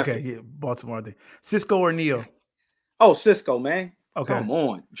Mario. Definitely. Okay, yeah, Baltimore. Cisco or Neo? Oh, Cisco, man. Okay. Come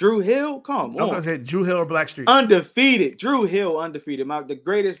on. Drew Hill, come on. I'm gonna say Drew Hill or Blackstreet. Undefeated. Drew Hill, undefeated. My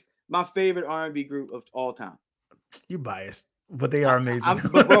favorite R&B group of all time. You biased, but they are amazing.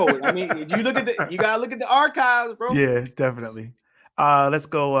 But bro, I mean, you gotta look at the archives, bro. Yeah, definitely. Let's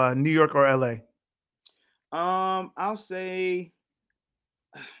go New York or LA. I'll say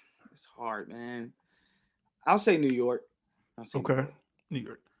it's hard, man. I'll say New York. New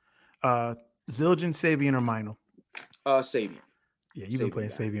York. Zildjian, Sabian, or Meinl? Sabian. Yeah, you've been playing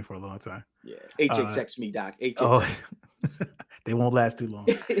Sabian for a long time. Yeah, HXX me, Doc. They won't last too long.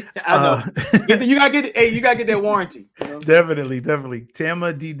 I know. You gotta get that warranty. You know? Definitely.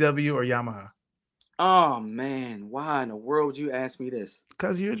 Tama, DW, or Yamaha? Oh man, why in the world would you ask me this?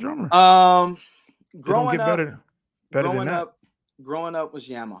 Because you're a drummer. Growing up was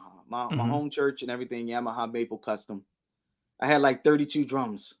Yamaha. My home church and everything, Yamaha Maple Custom. I had like 32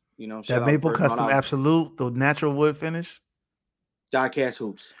 drums. You know, that Maple Custom Absolute, the natural wood finish. Diecast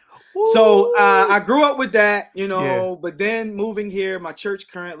hoops. Woo! So I grew up with that, you know, but then moving here, my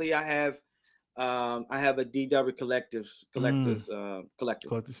church currently I have a DW collective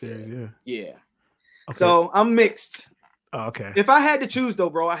series, yeah. Okay. So I'm mixed. Oh, okay. If I had to choose though,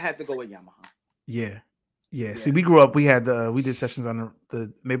 bro, I had to go with Yamaha. Yeah. See, we grew up. We had we did sessions on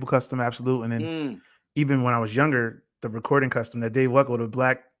the Maple Custom Absolute, and then even when I was younger, the recording custom that Dave Weckel, the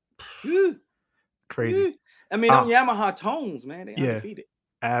black, crazy. I mean, them Yamaha tones, man, they undefeated.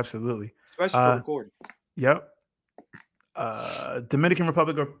 Absolutely, especially for recording. Yep. Dominican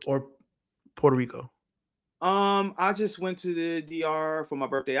Republic or Puerto Rico? I just went to the DR for my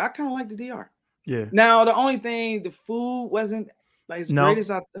birthday. I kind of like the DR. Yeah. Now the only thing, the food wasn't like as great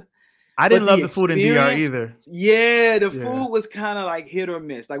as I didn't love the food in DR either. Yeah, the food was kind of like hit or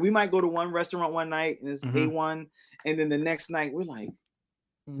miss. Like we might go to one restaurant one night and it's A1, and then the next night we're like,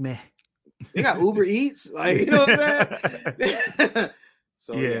 meh. They got Uber Eats, like you know what I'm saying?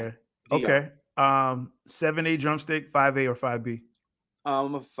 So okay. 7A drumstick, 5A or 5B?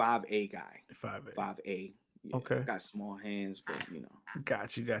 I'm a 5A guy. 5A. Yeah, okay. Got small hands, but you know.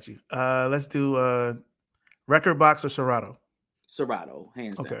 Got you. Let's do record box or Serato? Serato,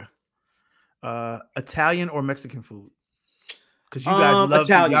 hands down. Okay. Italian or Mexican food? Because you guys love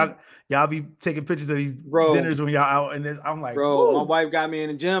Italian. Y'all be taking pictures of these dinners when y'all out, and I'm like, bro, my wife got me in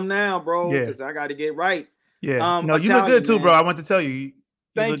the gym now, bro, because I got to get right. Yeah, no, you look good too, bro. I want to tell you,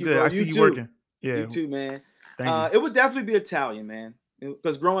 Thank you, good. Bro. I see you working. Yeah, you too, man. Thank you. It would definitely be Italian, man.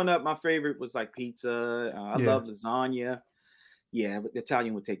 Because growing up, my favorite was like pizza. I love lasagna. Yeah, but the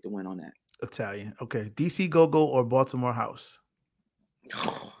Italian would take the win on that. Italian, okay. DC Go-Go or Baltimore House?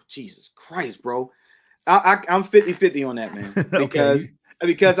 Oh, Jesus Christ, bro. I'm 50-50 on that, man. Because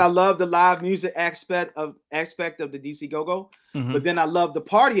because I love the live music aspect of the DC Go-Go, but then I love the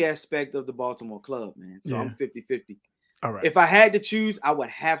party aspect of the Baltimore club, man. So I'm 50-50. All right. If I had to choose, I would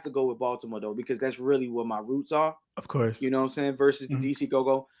have to go with Baltimore though, because that's really where my roots are. Of course. You know what I'm saying? Versus the DC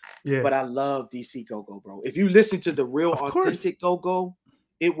Go-Go. Yeah. But I love DC Go-Go, bro. If you listen to the real authentic Go-Go,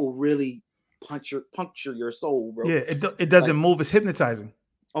 it will really puncture your soul, bro. Yeah, it doesn't move. It's hypnotizing.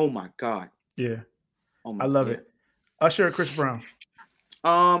 Oh my God. Yeah. I love it. Usher or Chris Brown?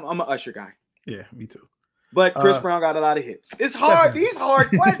 I'm an Usher guy. Yeah, me too. But Chris Brown got a lot of hits. It's hard. These hard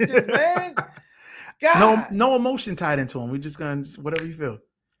questions, man. God. No emotion tied into them. We're just gonna whatever you feel.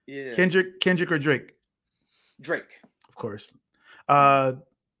 Yeah. Kendrick or Drake? Drake. Of course. Pharrell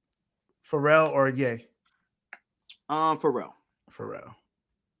or Ye? Pharrell.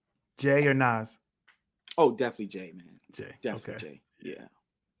 Jay or Nas? Oh, definitely Jay, man. Jay. Definitely Jay. Yeah.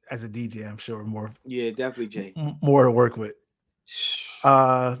 As a DJ, I'm sure more. Yeah, definitely Jay. More to work with.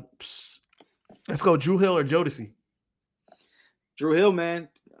 Let's go Drew Hill or Jodeci? Drew Hill, man.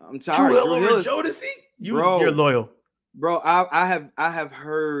 I'm tired. Drew Hill over Jodeci? You're loyal. Bro, I have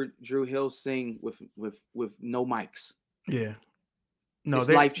heard Drew Hill sing with no mics. Yeah. No, it's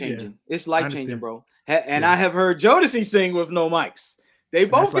life changing. Yeah. It's life changing, bro. And I have heard Jodeci sing with no mics. They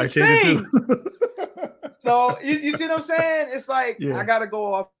both can sing. So you see what I'm saying? It's like I gotta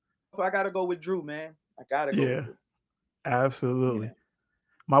go with Drew, man. I gotta go. Yeah, absolutely. Yeah.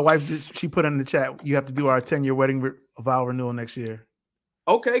 My wife she put in the chat. You have to do our 10-year wedding vow renewal next year.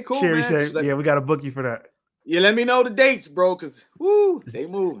 Okay, cool. Sherry man. said, "Yeah, we got to book you for that." Yeah, let me know the dates, bro, because they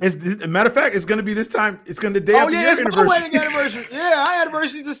move. It's matter of fact, it's gonna be this time. It's gonna the day after your anniversary. Oh yeah, it's my wedding anniversary. Yeah, our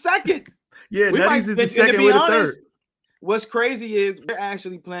anniversary is the second. Yeah, Nutty's is the second with the third. What's crazy is we're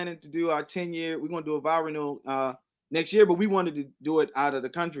actually planning to do our 10-year. We're gonna do a vow renewal next year, but we wanted to do it out of the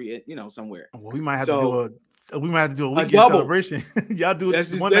country, somewhere. Well, we might have to do a weekend double celebration. Y'all do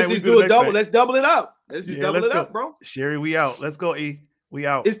let's one just, night. Let's do a double. Night. Let's double it up. Let's double it up, bro. Sherry, we out. Let's go, E. We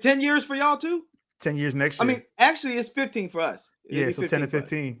out. It's 10 years for y'all too. 10 years next year. I mean, actually, it's 15 for us. So 10 and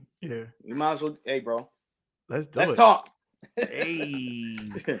 15. Yeah. We might as well. Hey, bro. Let's talk. Hey.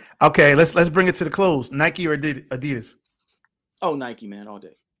 Okay, let's bring it to the close. Nike or Adidas? Oh, Nike, man, all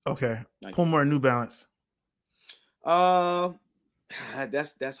day. Okay. Nike. Puma or New Balance? That's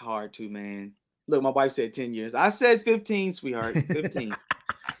hard too, man. Look, my wife said 10 years. I said 15, sweetheart. 15.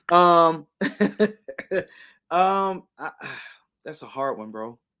 That's a hard one,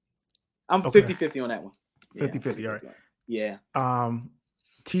 bro. I'm 50-50 on that one. 50-50, all right. Yeah.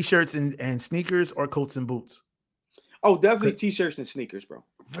 T-shirts and sneakers or coats and boots? Oh, definitely T-shirts and sneakers, bro.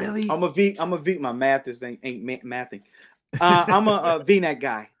 Really? I'm a V. My math ain't mathing. I'm a V-neck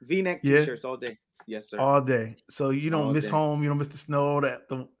guy. V-neck T-shirts all day. Yes, sir. All day. So you don't miss home. You don't miss the snow,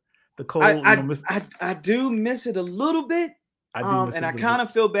 the cold. I do miss it a little bit. I do miss it. And I kind of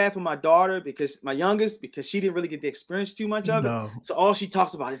feel bad for my daughter because she didn't really get to experience too much of it. So all she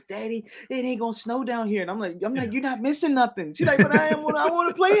talks about is, "Daddy, it ain't gonna snow down here." And I'm like, "You're not missing nothing." She's like, "But I want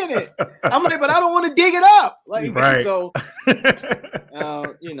to play in it." I'm like, "But I don't want to dig it up." Like, right. So,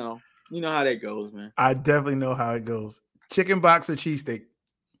 you know how that goes, man. I definitely know how it goes. Chicken box or cheesesteak?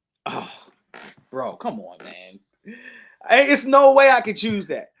 Oh, bro, come on, man. It's no way I could choose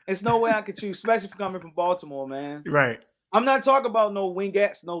that. It's no way I could choose, especially for coming from Baltimore, man. Right. I'm not talking about no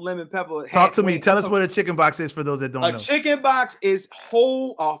wingettes, no lemon pepper. Talk to me. Tell us what a chicken box is for those that don't know. A chicken box is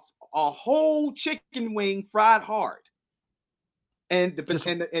a whole chicken wing fried hard, and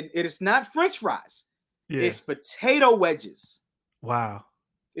it is not French fries. Yeah. It's potato wedges. Wow.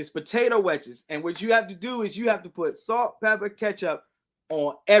 It's potato wedges, and what you have to do is you have to put salt, pepper, ketchup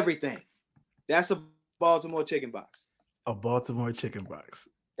on everything. That's a Baltimore chicken box. A Baltimore chicken box.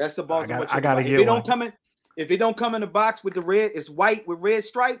 That's a Baltimore chicken box. I gotta get one. If it don't come in a box with the red, it's white with red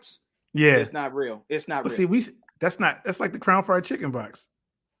stripes. Yeah, it's not real. It's not real. See, that's like the Crown Fried Chicken box.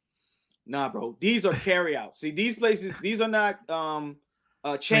 Nah, bro. These are carry out. See, these places, these are not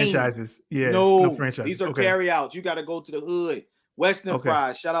chain franchises. Yeah, no franchises. These are carry outs. You got to go to the hood. Western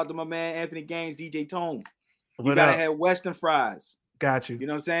fries. Shout out to my man Anthony Gaines, DJ Tone. You gotta have Western fries. Got you. You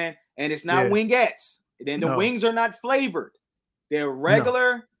know what I'm saying? And it's not wingettes. Then the wings are not flavored. They're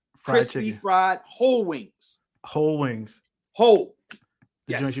regular, crispy fried whole wings. Whole wings. Whole.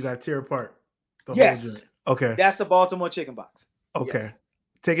 The joints you gotta tear apart. Yes. Okay. That's a Baltimore chicken box. Okay. Yes.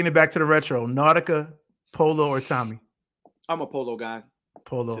 Taking it back to the retro. Nautica, Polo, or Tommy? I'm a Polo guy.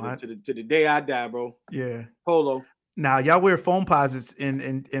 Polo. To the day I die, bro. Yeah. Polo. Now y'all wear foam posits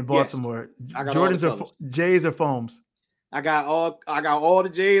in Baltimore. Yes. I got Jordans or J's or foams? I got all the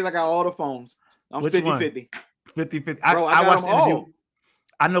J's. I got all the foams. I'm 50-50. 50-50. Bro, I watched the interview.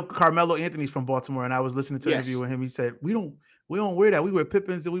 I know Carmelo Anthony's from Baltimore, and I was listening to an interview with him. He said, we don't We don't wear that. We wear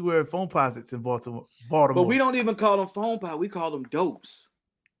Pippins and we wear phone posits in Baltimore. But we don't even call them phone posit. We call them dopes.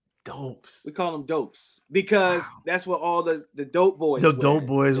 Dopes. We call them dopes because that's what all the dope boys. The dope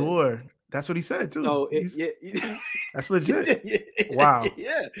boys wore. That's what he said too. So that's legit. Wow.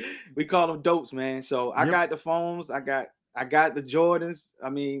 Yeah, we call them dopes, man. So I got the phones. I got the Jordans. I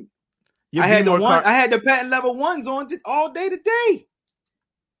mean, I had the patent level ones on all day today.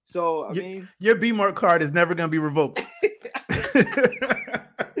 So I mean, your B-Mark card is never gonna be revoked. That's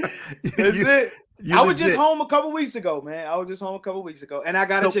it. I was just home a couple weeks ago, man. And I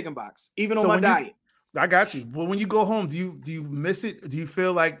got a chicken box, even on my diet. I got you. Well, when you go home, do you miss it? Do you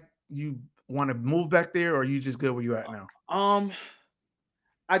feel like you want to move back there, or are you just good where you're at now?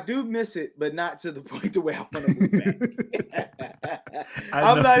 I do miss it, but not to the point to where I want to move back.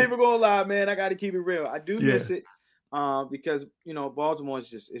 I'm not even gonna lie, man. I got to keep it real. I do miss it, because Baltimore is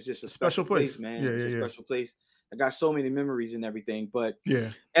just a special place, man. It's a special place. I got so many memories and everything, but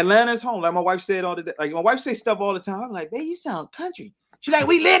Atlanta's home. Like my wife said all the day. Like my wife say stuff all the time. I'm like, babe, you sound country. She's like,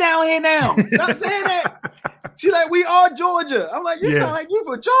 we live down here now. Stop saying that. She's like, we are Georgia. I'm like, you sound like you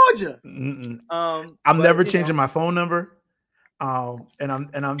from Georgia. I'm never changing my phone number. And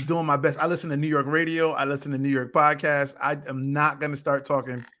I'm doing my best. I listen to New York radio. I listen to New York podcasts. I am not gonna start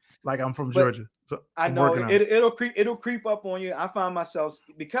talking like I'm from Georgia. So I know it'll creep up on you. I find myself,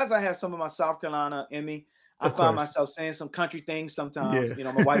 because I have some of my South Carolina in me, I find myself saying some country things sometimes.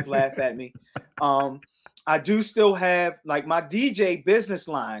 My wife laughed at me. I do still have, like, my DJ business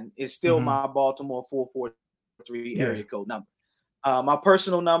line is still my Baltimore 443 area code number. My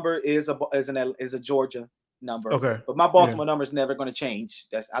personal number is a Georgia number. Okay. But my Baltimore number is never going to change.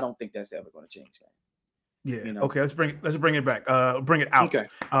 I don't think that's ever going to change, man. Yeah. Okay. Let's bring it back. Bring it out. Okay.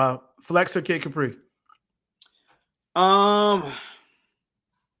 Flex or Kid Capri?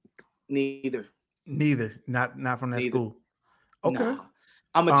 Neither. Not from that school. Okay. Nah.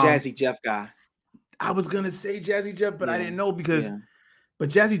 I'm a Jazzy Jeff guy. I was gonna say Jazzy Jeff, but I didn't know but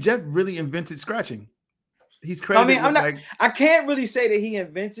Jazzy Jeff really invented scratching. He's credited. I can't really say that he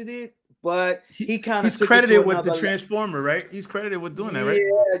invented it, but he's credited with the transformer, right? He's credited with doing that, right?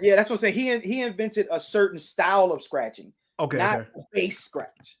 Yeah, that's what I'm saying. He invented a certain style of scratching. Okay, not a bass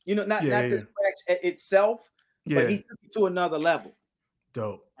scratch. Not the scratch itself, but he took it to another level.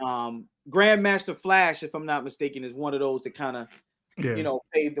 Dope. Grandmaster Flash, if I'm not mistaken, is one of those that kind of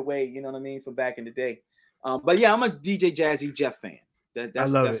paved the way. You know what I mean, from back in the day. But yeah, I'm a DJ Jazzy Jeff fan. That's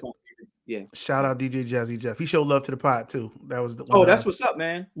it. My favorite. Yeah. Shout out DJ Jazzy Jeff. He showed love to the pod too. That was that's what's up,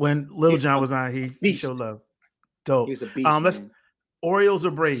 man. When Lil Jon was on, he showed love. Dope. He's a beast. Orioles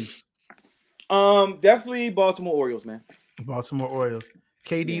or Braves? Definitely Baltimore Orioles, man. Baltimore Orioles.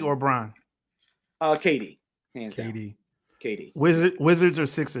 KD or Bron? KD. Hands down. KD. Wizards or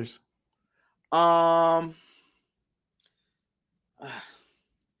Sixers? I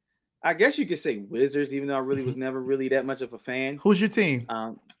guess you could say Wizards, even though I really was never really that much of a fan. Who's your team?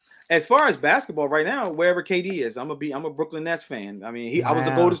 As far as basketball right now, wherever KD is, I'm a Brooklyn Nets fan. I mean, I was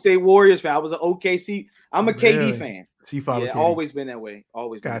a Golden State Warriors fan. I was an OKC. I'm a KD fan. Yeah, always been that way.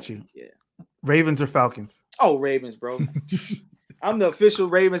 Always. Got you. Yeah. Ravens or Falcons? Oh, Ravens, bro. I'm the official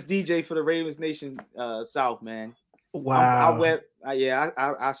Ravens DJ for the Ravens Nation South, man. Wow.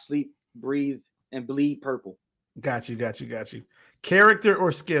 I sleep, breathe, and bleed purple. Got you. Character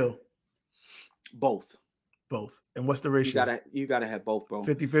or skill? Both. And what's the ratio? You gotta have both, bro.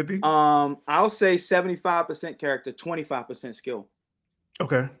 50-50? I'll say 75% character, 25% skill.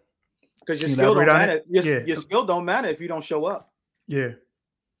 Okay. Because your skill don't matter. Your skill don't matter if you don't show up. Yeah.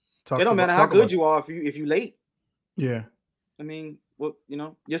 It don't matter how good you are if you late. Yeah. I mean,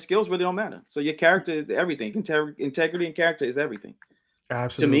 your skills really don't matter. So your character is everything. Integrity and character is everything.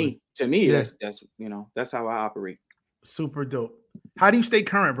 Absolutely. To me, that's how I operate. Super dope. How do you stay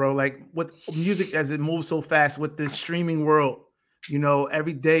current, bro? Like with music as it moves so fast with this streaming world,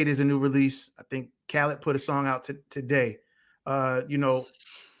 every day there's a new release. I think Khaled put a song out today. You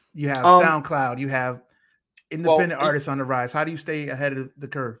have SoundCloud, you have independent artists on the rise. How do you stay ahead of the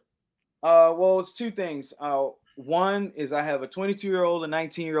curve? Well, it's two things. One is I have a 22-year-old, a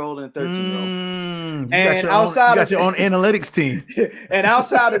 19-year-old, and a 13-year-old. And outside of your own analytics team. And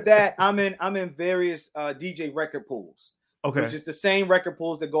outside of that, I'm in various DJ record pools. Okay. Which is the same record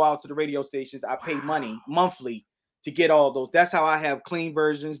pools that go out to the radio stations. I pay money monthly to get all those. That's how I have clean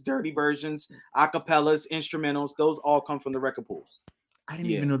versions, dirty versions, acapellas, instrumentals. Those all come from the record pools. I didn't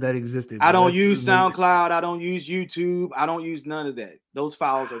even know that existed. I don't use SoundCloud. I don't use YouTube. I don't use none of that. Those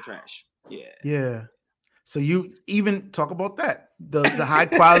files are trash. Yeah. Yeah. So you even talk about that, the high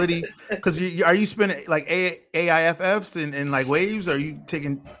quality, because are you spending like AIFFs and like waves? Or are you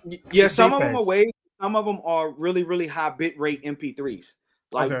taking? Yeah, some of them are waves. some of them are really, really high bit rate MP3s,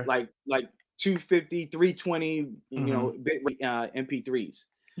 like 250, 320, bit rate MP3s.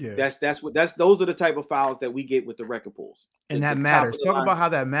 Yeah. Those are the type of files that we get with the record pools. And that matters. Talk about how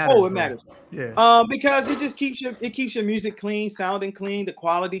that matters. Oh, it matters. Yeah. Because it just keeps your music clean, sounding clean, the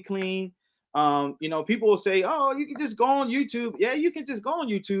quality clean. People will say, "Oh, you can just go on YouTube." Yeah, you can just go on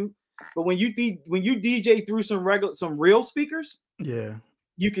YouTube. But when you DJ through some real speakers, yeah,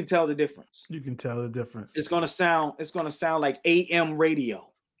 you can tell the difference. You can tell the difference. It's gonna sound like AM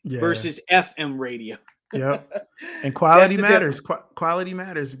radio versus FM radio. Yep. And quality matters. Quality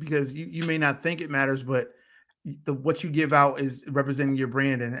matters because you may not think it matters, but what you give out is representing your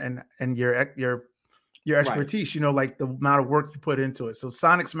brand and your expertise. Right. Like the amount of work you put into it. So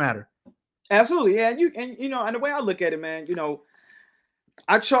sonics matter. Absolutely, yeah. And the way I look at it, man,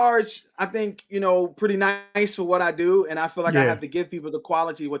 I charge, I think, pretty nice for what I do, and I feel like I have to give people the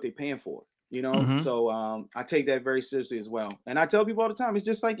quality of what they're paying for. So I take that very seriously as well. And I tell people all the time, it's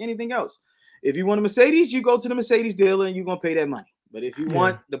just like anything else. If you want a Mercedes, you go to the Mercedes dealer and you're gonna pay that money. But if you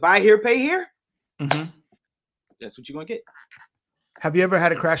want the buy here, pay here, that's what you're gonna get. Have you ever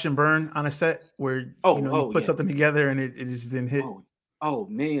had a crash and burn on a set where you put something together and it just didn't hit? Oh,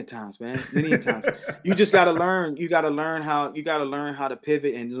 million times, man. Million times. You just gotta learn. You gotta learn how to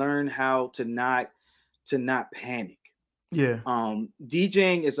pivot and learn how to not panic. Yeah.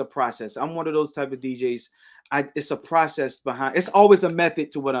 DJing is a process. I'm one of those type of DJs. It's a process behind. It's always a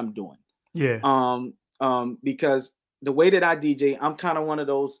method to what I'm doing. Yeah. Because the way that I DJ, I'm kind of one of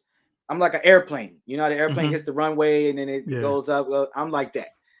those. I'm like an airplane. You know, the airplane hits the runway and then it goes up. I'm like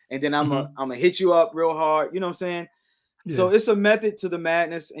that. And then I'm gonna hit you up real hard. You know what I'm saying? Yeah. So it's a method to the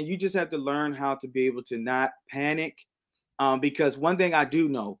madness, and you just have to learn how to be able to not panic. Because one thing I do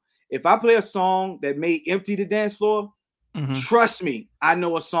know, if I play a song that may empty the dance floor, trust me, I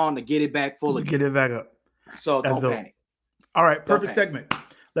know a song to get it back full again. Get it back up. So don't panic. All right, perfect segment.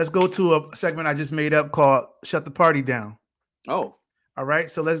 Let's go to a segment I just made up called Shut the Party Down. Oh. All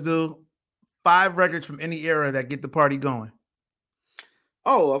right, so let's do 5 records from any era that get the party going.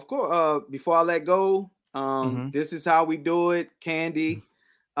 Oh, of course. Before I let go, This Is How We Do It, Candy.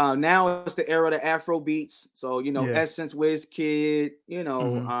 Now it's the era of the Afro beats. So, Essence, Wizkid,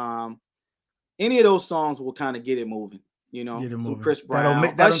 any of those songs will kind of get it moving, some Chris Brown.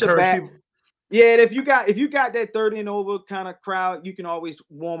 That'll encourage people. Yeah, and if you got that 30 and over kind of crowd, you can always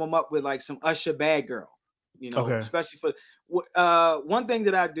warm them up with like some Usher Bad Girl, especially for one thing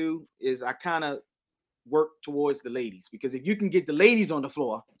that I do is I kind of work towards the ladies, because if you can get the ladies on the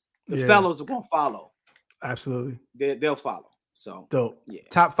floor, the fellows are going to follow. Absolutely. They'll follow. So dope. Yeah.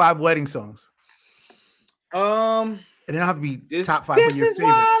 Top 5 wedding songs. It don't have to be top 5 of your favorite.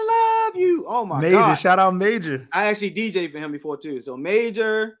 Why I love you. Oh my Major, God. Shout out Major. I actually DJed for him before too. So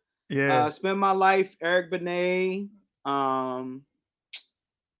Major, Spend My Life, Eric Benet, and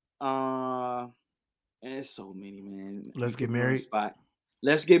it's so many, man. Let's Get Married.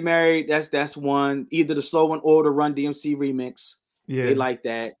 Let's Get Married. That's one. Either the slow one or the Run DMC remix. Yeah, they like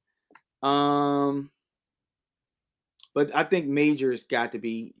that. But I think Major's got to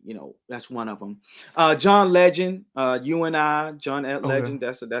be, that's one of them. John Legend, You and I, John Legend.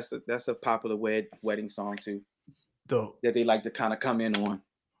 That's a popular wedding song too. Dope. That they like to kind of come in on.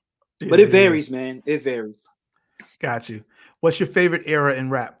 Yeah, but it varies, man. It varies. Got you. What's your favorite era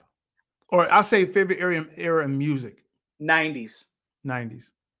in rap? Or I'll say favorite era in music. 90s.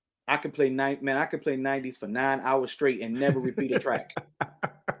 I could play 90s for 9 hours straight and never repeat a track.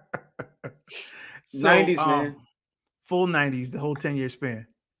 90s, man. Full 90s, the whole 10-year span.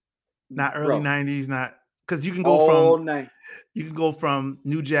 Not early 90s, not because you can go from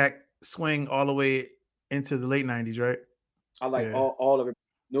New Jack swing all the way into the late 90s, right? I like all of it.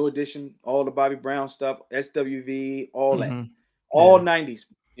 New Edition, all the Bobby Brown stuff, SWV, all that. All 90s,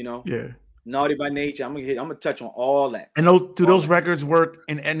 Yeah. Naughty by Nature. I'm gonna touch on all that. And those records work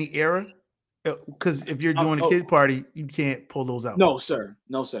in any era? Because if you're doing a kid party, you can't pull those out. No, sir.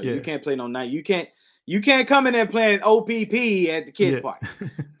 Yeah. You can't play no night. You can't come in there playing OPP at the kids party.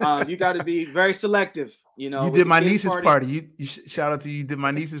 You got to be very selective. You did my niece's party. You shout out to you. Did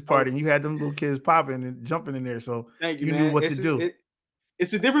my niece's party, and you had them little kids popping and jumping in there. So thank you, you man. Knew what to do.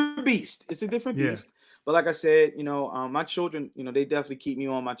 It's a different beast. But like I said, my children, they definitely keep me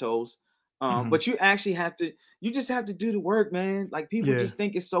on my toes. But you actually have to. You just have to do the work, man. Like people just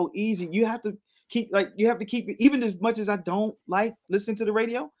think it's so easy. You have to keep it. Even as much as I don't like listening to the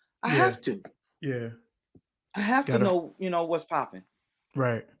radio, I have to. Yeah. I have to know, what's popping.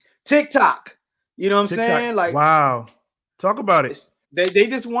 Right. TikTok. You know what I'm saying? Like, wow. Talk about it. They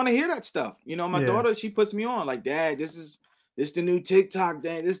just want to hear that stuff. My daughter, she puts me on like, Dad, this is this the new TikTok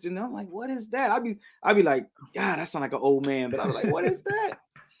thing. I'm like, what is that? I'd be like, God, that sound like an old man. But I'd be like, what is that?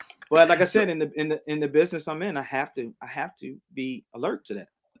 But like I said, in the business I'm in, I have to be alert to that.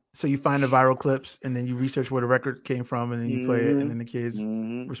 So you find the viral clips and then you research where the record came from and then you play it and then the kids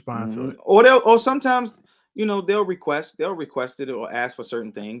respond to it. Or sometimes, they'll request it or ask for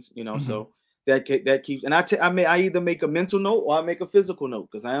certain things, so that keeps, and I either make a mental note or I make a physical note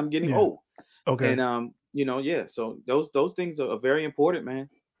because I am getting old. Okay. And so those things are very important, man.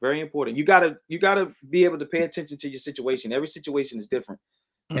 Very important. You gotta be able to pay attention to your situation. Every situation is different.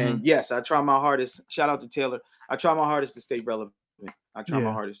 And yes, I try my hardest. Shout out to Taylor. I try my hardest to stay relevant. I try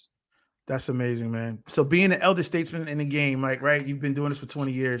my hardest. That's amazing, man. So being an elder statesman in the game, like, right, you've been doing this for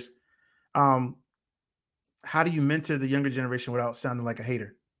 20 years. How do you mentor the younger generation without sounding like a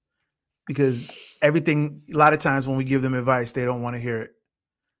hater? Because a lot of times when we give them advice, they don't want to hear it.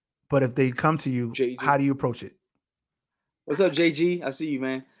 But if they come to you, JG, how do you approach it? What's up, JG? I see you,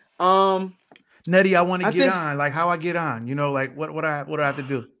 man. Nutty, I want to get on. Like, how I get on? Like what do I have to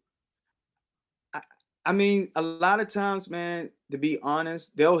do? I mean, a lot of times, man, to be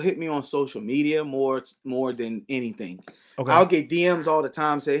honest, they'll hit me on social media more than anything. Okay. I'll get DMs all the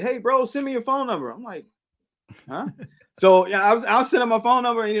time, say, "Hey, bro, send me your phone number." I'm like, huh? So yeah, I'll send them my phone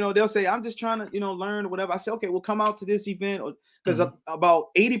number, and they'll say, "I'm just trying to learn or whatever." I say, "Okay, well, come out to this event," because about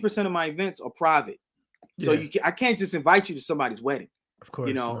 80% of my events are private, so I can't just invite you to somebody's wedding. Of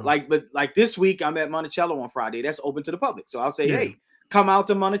course, like this week I'm at Monticello on Friday. That's open to the public, so I'll say, "Hey, come out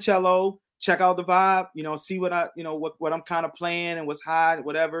to Monticello, check out the vibe, see what what I'm kind of playing and what's hot,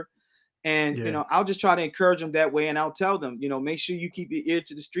 whatever." And I'll just try to encourage them that way, and I'll tell them, make sure you keep your ear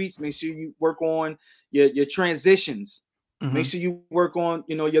to the streets, make sure you work on your transitions, make sure you work on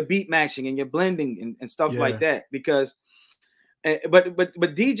your beat matching and your blending and stuff like that, because but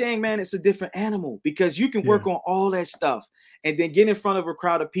DJing, man, it's a different animal, because you can work on all that stuff and then get in front of a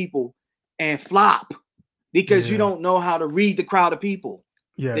crowd of people and flop because you don't know how to read the crowd of people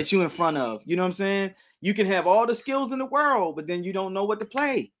that you're in front of. You know what I'm saying? You can have all the skills in the world, but then you don't know what to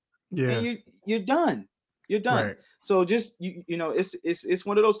play. And you're done. You're done. Right. So just it's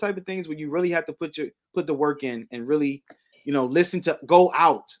one of those type of things where you really have to put the work in and really listen to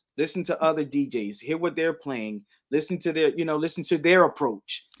other DJs, hear what they're playing, listen to their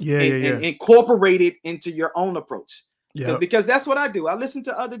approach, and incorporate it into your own approach. Because that's what I do. I listen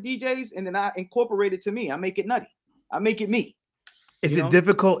to other DJs and then I incorporate it to me. I make it nutty. I make it me. Is it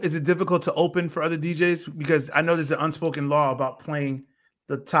difficult? Is it difficult to open for other DJs? Because I know there's an unspoken law about playing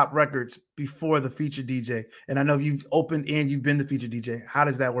the top records before the featured DJ. And I know you've opened and you've been the featured DJ. How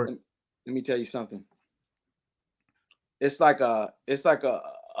does that work? Let me tell you something. It's like a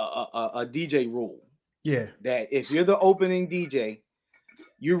DJ rule. Yeah. That if you're the opening DJ,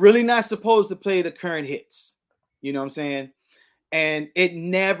 you're really not supposed to play the current hits. You know what I'm saying? And it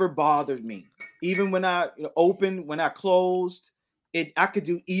never bothered me. Even when I opened, when I closed, I could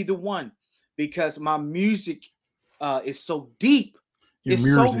do either one because my music is so deep.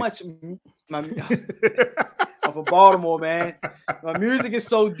 So much. I'm from Baltimore, man. My music is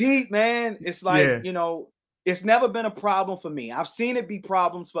so deep, man. It's like, it's never been a problem for me. I've seen it be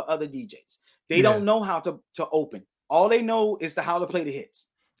problems for other DJs. They don't know how to open. All they know is how to play the hits.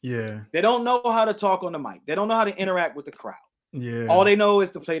 Yeah. They don't know how to talk on the mic. They don't know how to interact with the crowd. Yeah. All they know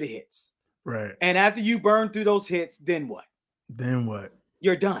is to play the hits. Right. And after you burn through those hits, then what?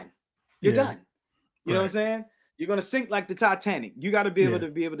 You're done. You're done. You know what I'm saying? You're going to sink like the Titanic. You got to be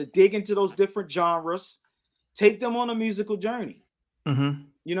able to dig into those different genres, take them on a musical journey. Mm-hmm.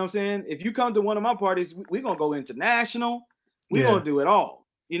 You know what I'm saying? If you come to one of my parties, we're going to go international. We're going to do it all.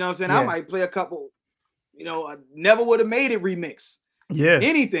 You know what I'm saying? I might play a couple, I never would have made it remix. Yeah.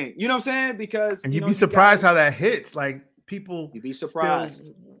 Anything. You know what I'm saying? Because and you'd be surprised how that hits. Like people. You'd be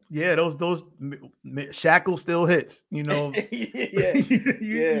surprised. Those Shackles still hits, You'd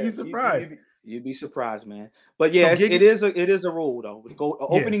be surprised. You'd be surprised, man. But yeah, so it is a rule though.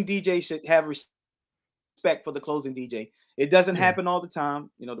 Opening DJ should have respect for the closing DJ. It doesn't happen all the time.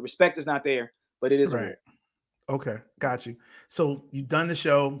 The respect is not there, but it is right. Okay, got you. So you've done the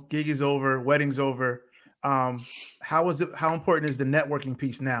show, gig is over, wedding's over. How important is the networking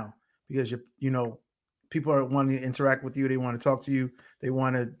piece now? Because people are wanting to interact with you, they want to talk to you, they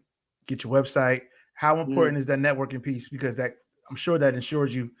want to get your website. How important is that networking piece? Because that I'm sure that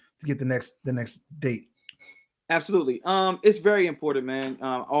ensures you to get the next date. Absolutely. It's very important, man.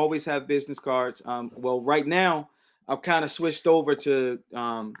 Always have business cards. Well, right now I've kind of switched over to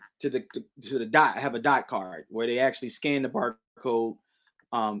the dot. I have a dot card where they actually scan the barcode,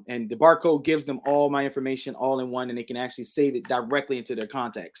 and the barcode gives them all my information all in one, and they can actually save it directly into their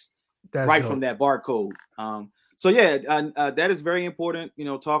contacts. That's right dope. From that barcode. So yeah, that is very important. You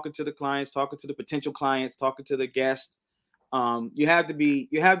know, talking to the clients, talking to the potential clients, talking to the guests. You have to be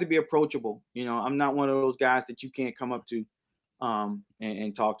approachable. You know, I'm not one of those guys that you can't come up to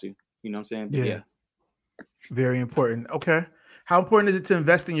and talk to. You know what I'm saying? But yeah. Very important. Okay. How important is it to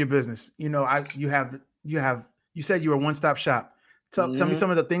invest in your business? You know, you said you're a one-stop shop. Tell me some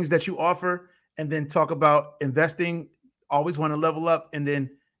of the things that you offer, and then talk about investing. Always want to level up, and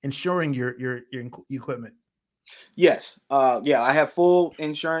then insuring your equipment. Yes. I have full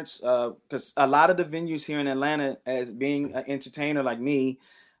insurance because a lot of the venues here in Atlanta, as being an entertainer like me,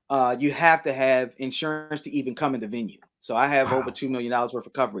 you have to have insurance to even come in the venue. So I have over $2 million worth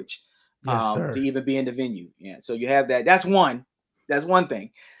of coverage to even be in the venue. Yeah. So you have that. That's one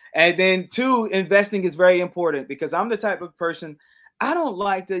thing. And then two, investing is very important because I'm the type of person, I don't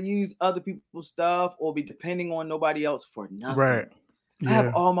like to use other people's stuff or be depending on nobody else for nothing. Right. Yeah. I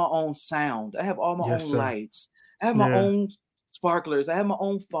have all my own sound. I have all my own lights. I have my own sparklers. I have my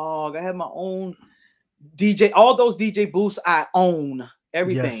own fog. I have my own DJ. All those DJ booths I own.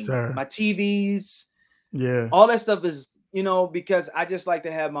 Everything. Yes, sir. My TVs. Yeah. All that stuff is, you know, because I just like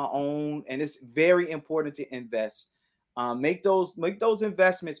to have my own, and it's very important to invest. Make those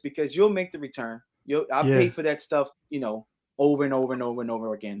investments because you'll make the return. I'll pay for that stuff, you know, over and over and over and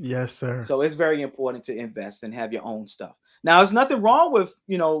over again. Yes, sir. So it's very important to invest and have your own stuff. Now, there's nothing wrong with,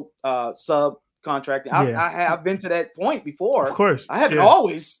 you know, subcontracting. I have been to that point before. Of course. I haven't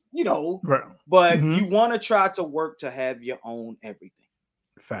always, you know, but you want to try to work to have your own everything.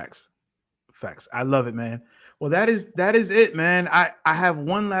 Facts. I love it, man. Well, that is it, man. I have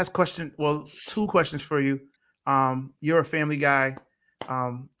one last question. Well, two questions for you. You're a family guy.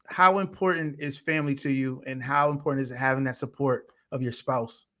 How important is family to you, and how important is it having that support of your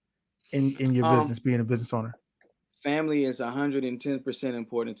spouse in your business, being a business owner? Family is 110%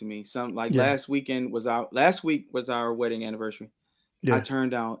 important to me. Last week was our wedding anniversary. Yeah. I turned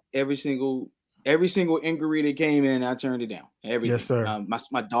down every single inquiry that came in. I turned it down. Everything. Yes, sir.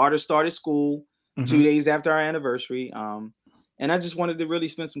 My daughter started school 2 days after our anniversary. And I just wanted to really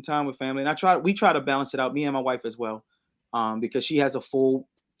spend some time with family. And we try to balance it out, me and my wife as well. Because she has a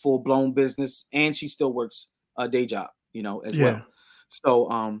full-blown business and she still works a day job, you know, as well.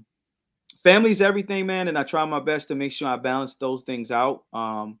 So family's everything, man, and I try my best to make sure I balance those things out.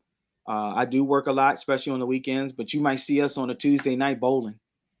 I do work a lot, especially on the weekends, but you might see us on a Tuesday night bowling,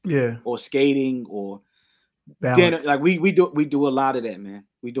 or skating, or dinner. Like we do a lot of that, man.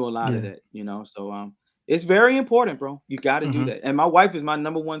 We do a lot of that, you know. So it's very important, bro. You got to do that. And my wife is my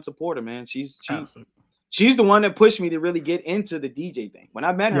number one supporter, man. She's the one that pushed me to really get into the DJ thing. When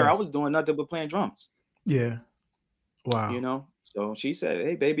I met her, I was doing nothing but playing drums. Yeah. Wow. You know. So she said,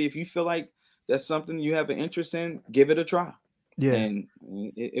 "Hey, baby, if you feel like that's something you have an interest in, give it a try." Yeah, and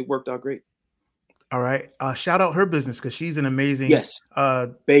it worked out great. All right, shout out her business because she's an amazing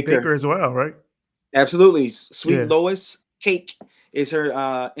baker as well, right? Absolutely. Sweet Lois Cake is her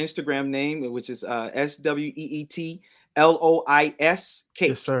Instagram name, which is SWEETLOIS Cake.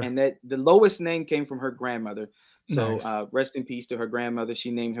 Yes, sir. And that the Lois name came from her grandmother. So rest in peace to her grandmother. She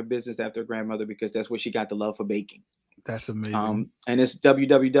named her business after her grandmother because that's where she got the love for baking. That's amazing. And it's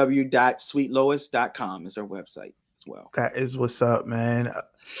www.sweetlois.com is her website as well. That is what's up, man.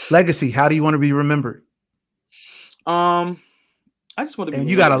 Legacy, how do you want to be remembered? I just want to be. And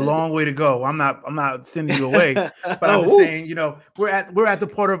you got a long way to go. I'm not sending you away, but I'm just saying, you know, we're at the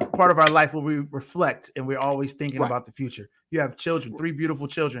part of our life where we reflect and we're always thinking about the future. You have children, 3 beautiful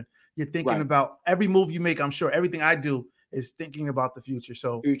children. You're thinking about every move you make. I'm sure everything I do is thinking about the future.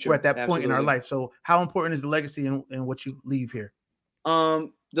 So we're at that point in our life. So how important is the legacy and what you leave here? The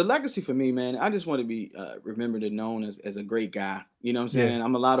legacy for me, man, I just want to be remembered and known as a great guy. You know what I'm saying? Yeah.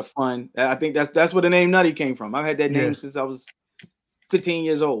 I'm a lot of fun. I think that's where the name Nutty came from. I've had that name since I was 15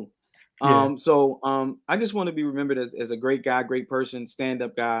 years old. So I just want to be remembered as a great guy, great person,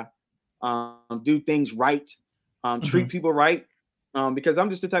 stand-up guy, do things right, treat people right. Because I'm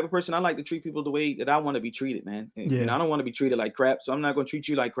just the type of person I like to treat people the way that I want to be treated, man. And, I don't want to be treated like crap, so I'm not going to treat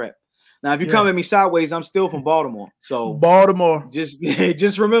you like crap. Now, if you come at me sideways, I'm still from Baltimore. So Baltimore, just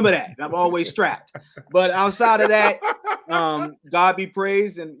remember that. I'm always strapped. But outside of that, God be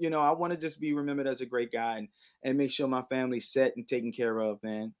praised, and you know I want to just be remembered as a great guy and make sure my family's set and taken care of,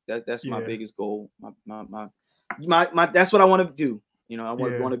 man. That's my biggest goal. My that's what I want to do. You know, I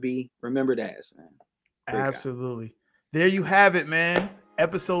want to be remembered as, man. Great Absolutely. Guy. There you have it, man.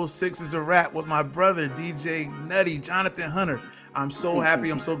 Episode 6 is a wrap with my brother, DJ Nutty, Jonathon Hunter. I'm so happy.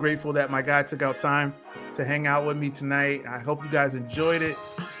 I'm so grateful that my guy took out time to hang out with me tonight. I hope you guys enjoyed it.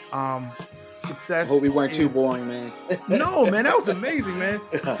 Success. Hope we weren't too boring, man. No, man, that was amazing, man.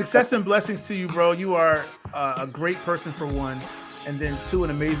 Success and blessings to you, bro. You are a great person for one, and then two,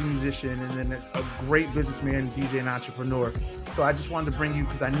 an amazing musician, and then a great businessman, DJ and entrepreneur. So I just wanted to bring you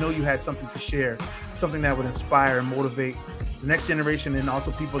because I know you had something to share, something that would inspire and motivate the next generation, and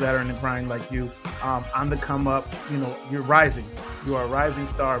also people that are in the grind like you, on the come up. You know, you're rising. You are a rising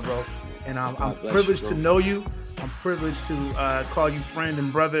star, bro. And I'm privileged to know you. I'm privileged to call you friend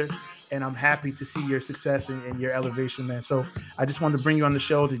and brother. And I'm happy to see your success and your elevation, man. So I just wanted to bring you on the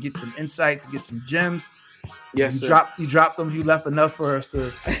show to get some insight, to get some gems. Yes, you dropped them. You left enough for us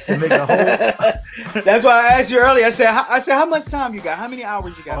to make a whole. That's why I asked you earlier. I said, how much time you got? How many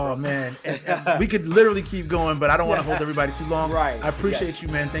hours you got? Oh, man. And we could literally keep going, but I don't want to hold everybody too long. Right. I appreciate you,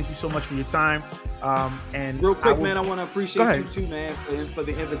 man. Thank you so much for your time. And real quick, man, I want to appreciate you too, man, for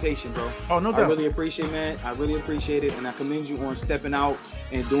the invitation, bro. Oh, no doubt. I really appreciate it. And I commend you on stepping out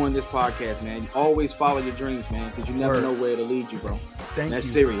and doing this podcast, man. You always follow your dreams, man, because you never know where it'll lead you, bro. That's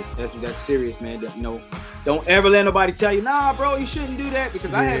serious. That's serious, man. That, you know, don't ever let nobody tell you, nah, bro, you shouldn't do that,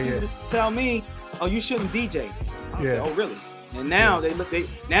 because I had people tell me, oh, you shouldn't DJ. I said, oh, really? And now they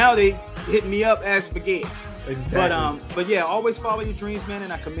hit me up asking for gigs. Exactly. But yeah, always follow your dreams, man,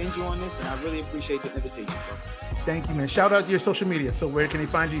 and I commend you on this, and I really appreciate the invitation, bro. Thank you, man. Shout out your social media. So where can they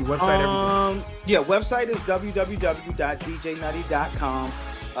find you? Website, everything? Yeah, website is www.djnutty.com.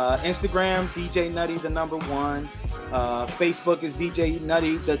 Instagram, DJ Nutty, the number 1. Facebook is DJ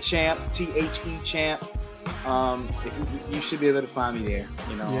Nutty, the champ, THE champ. If you should be able to find me there.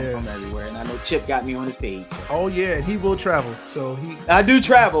 You know, I'm everywhere, and I know Chip got me on his page. So. Oh yeah, and he will travel. So I do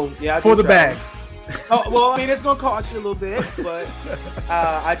travel. Yeah, for the bag. Oh, well, I mean, it's gonna cost you a little bit, but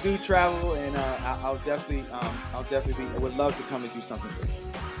I do travel, and I would love to come and do something for you.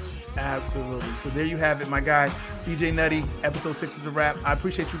 Absolutely. So there you have it, my guy, DJ Nutty. Episode 6 is a wrap. I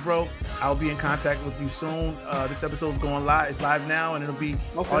appreciate you, bro. I'll be in contact with you soon. This episode is going live. It's live now, and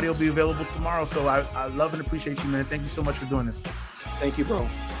audio will be available tomorrow. So I love and appreciate you, man. Thank you so much for doing this. Thank you, bro.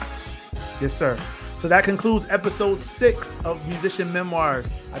 Yes, sir. So that concludes episode 6 of Musician Memoirs.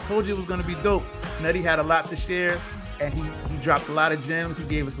 I told you it was going to be dope. Nutty had a lot to share, and he dropped a lot of gems. He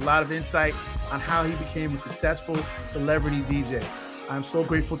gave us a lot of insight on how he became a successful celebrity DJ. I'm so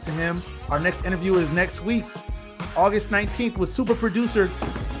grateful to him. Our next interview is next week, August 19th, with super producer,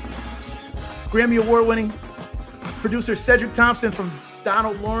 Grammy Award-winning producer Cedric Thompson from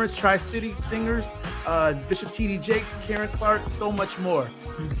Donald Lawrence, Tri-City Singers, Bishop T.D. Jakes, Karen Clark, so much more.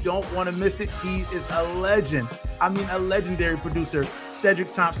 You don't want to miss it. He is a legend. I mean, a legendary producer.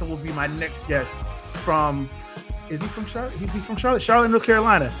 Cedric Thompson will be my next guest from... Is he from Charlotte? Is he from Charlotte? Charlotte, North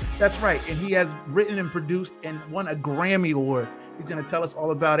Carolina. That's right. And he has written and produced and won a Grammy Award. He's going to tell us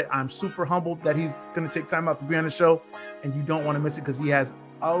all about it. I'm super humbled that he's going to take time out to be on the show, and you don't want to miss it because he has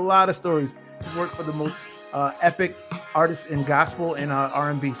a lot of stories. He's worked for the most epic artists in gospel and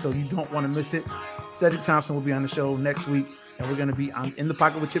R&B, so you don't want to miss it. Cedric Thompson will be on the show next week, and we're going to be on In the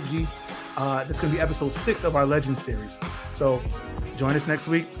Pocket with Chip G. That's going to be episode 6 of our Legends series. So join us next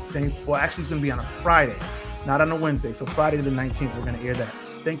week. Actually, it's going to be on a Friday, not on a Wednesday. So Friday the 19th, we're going to air that.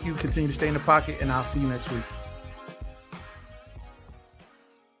 Thank you. Continue to stay in the pocket, and I'll see you next week.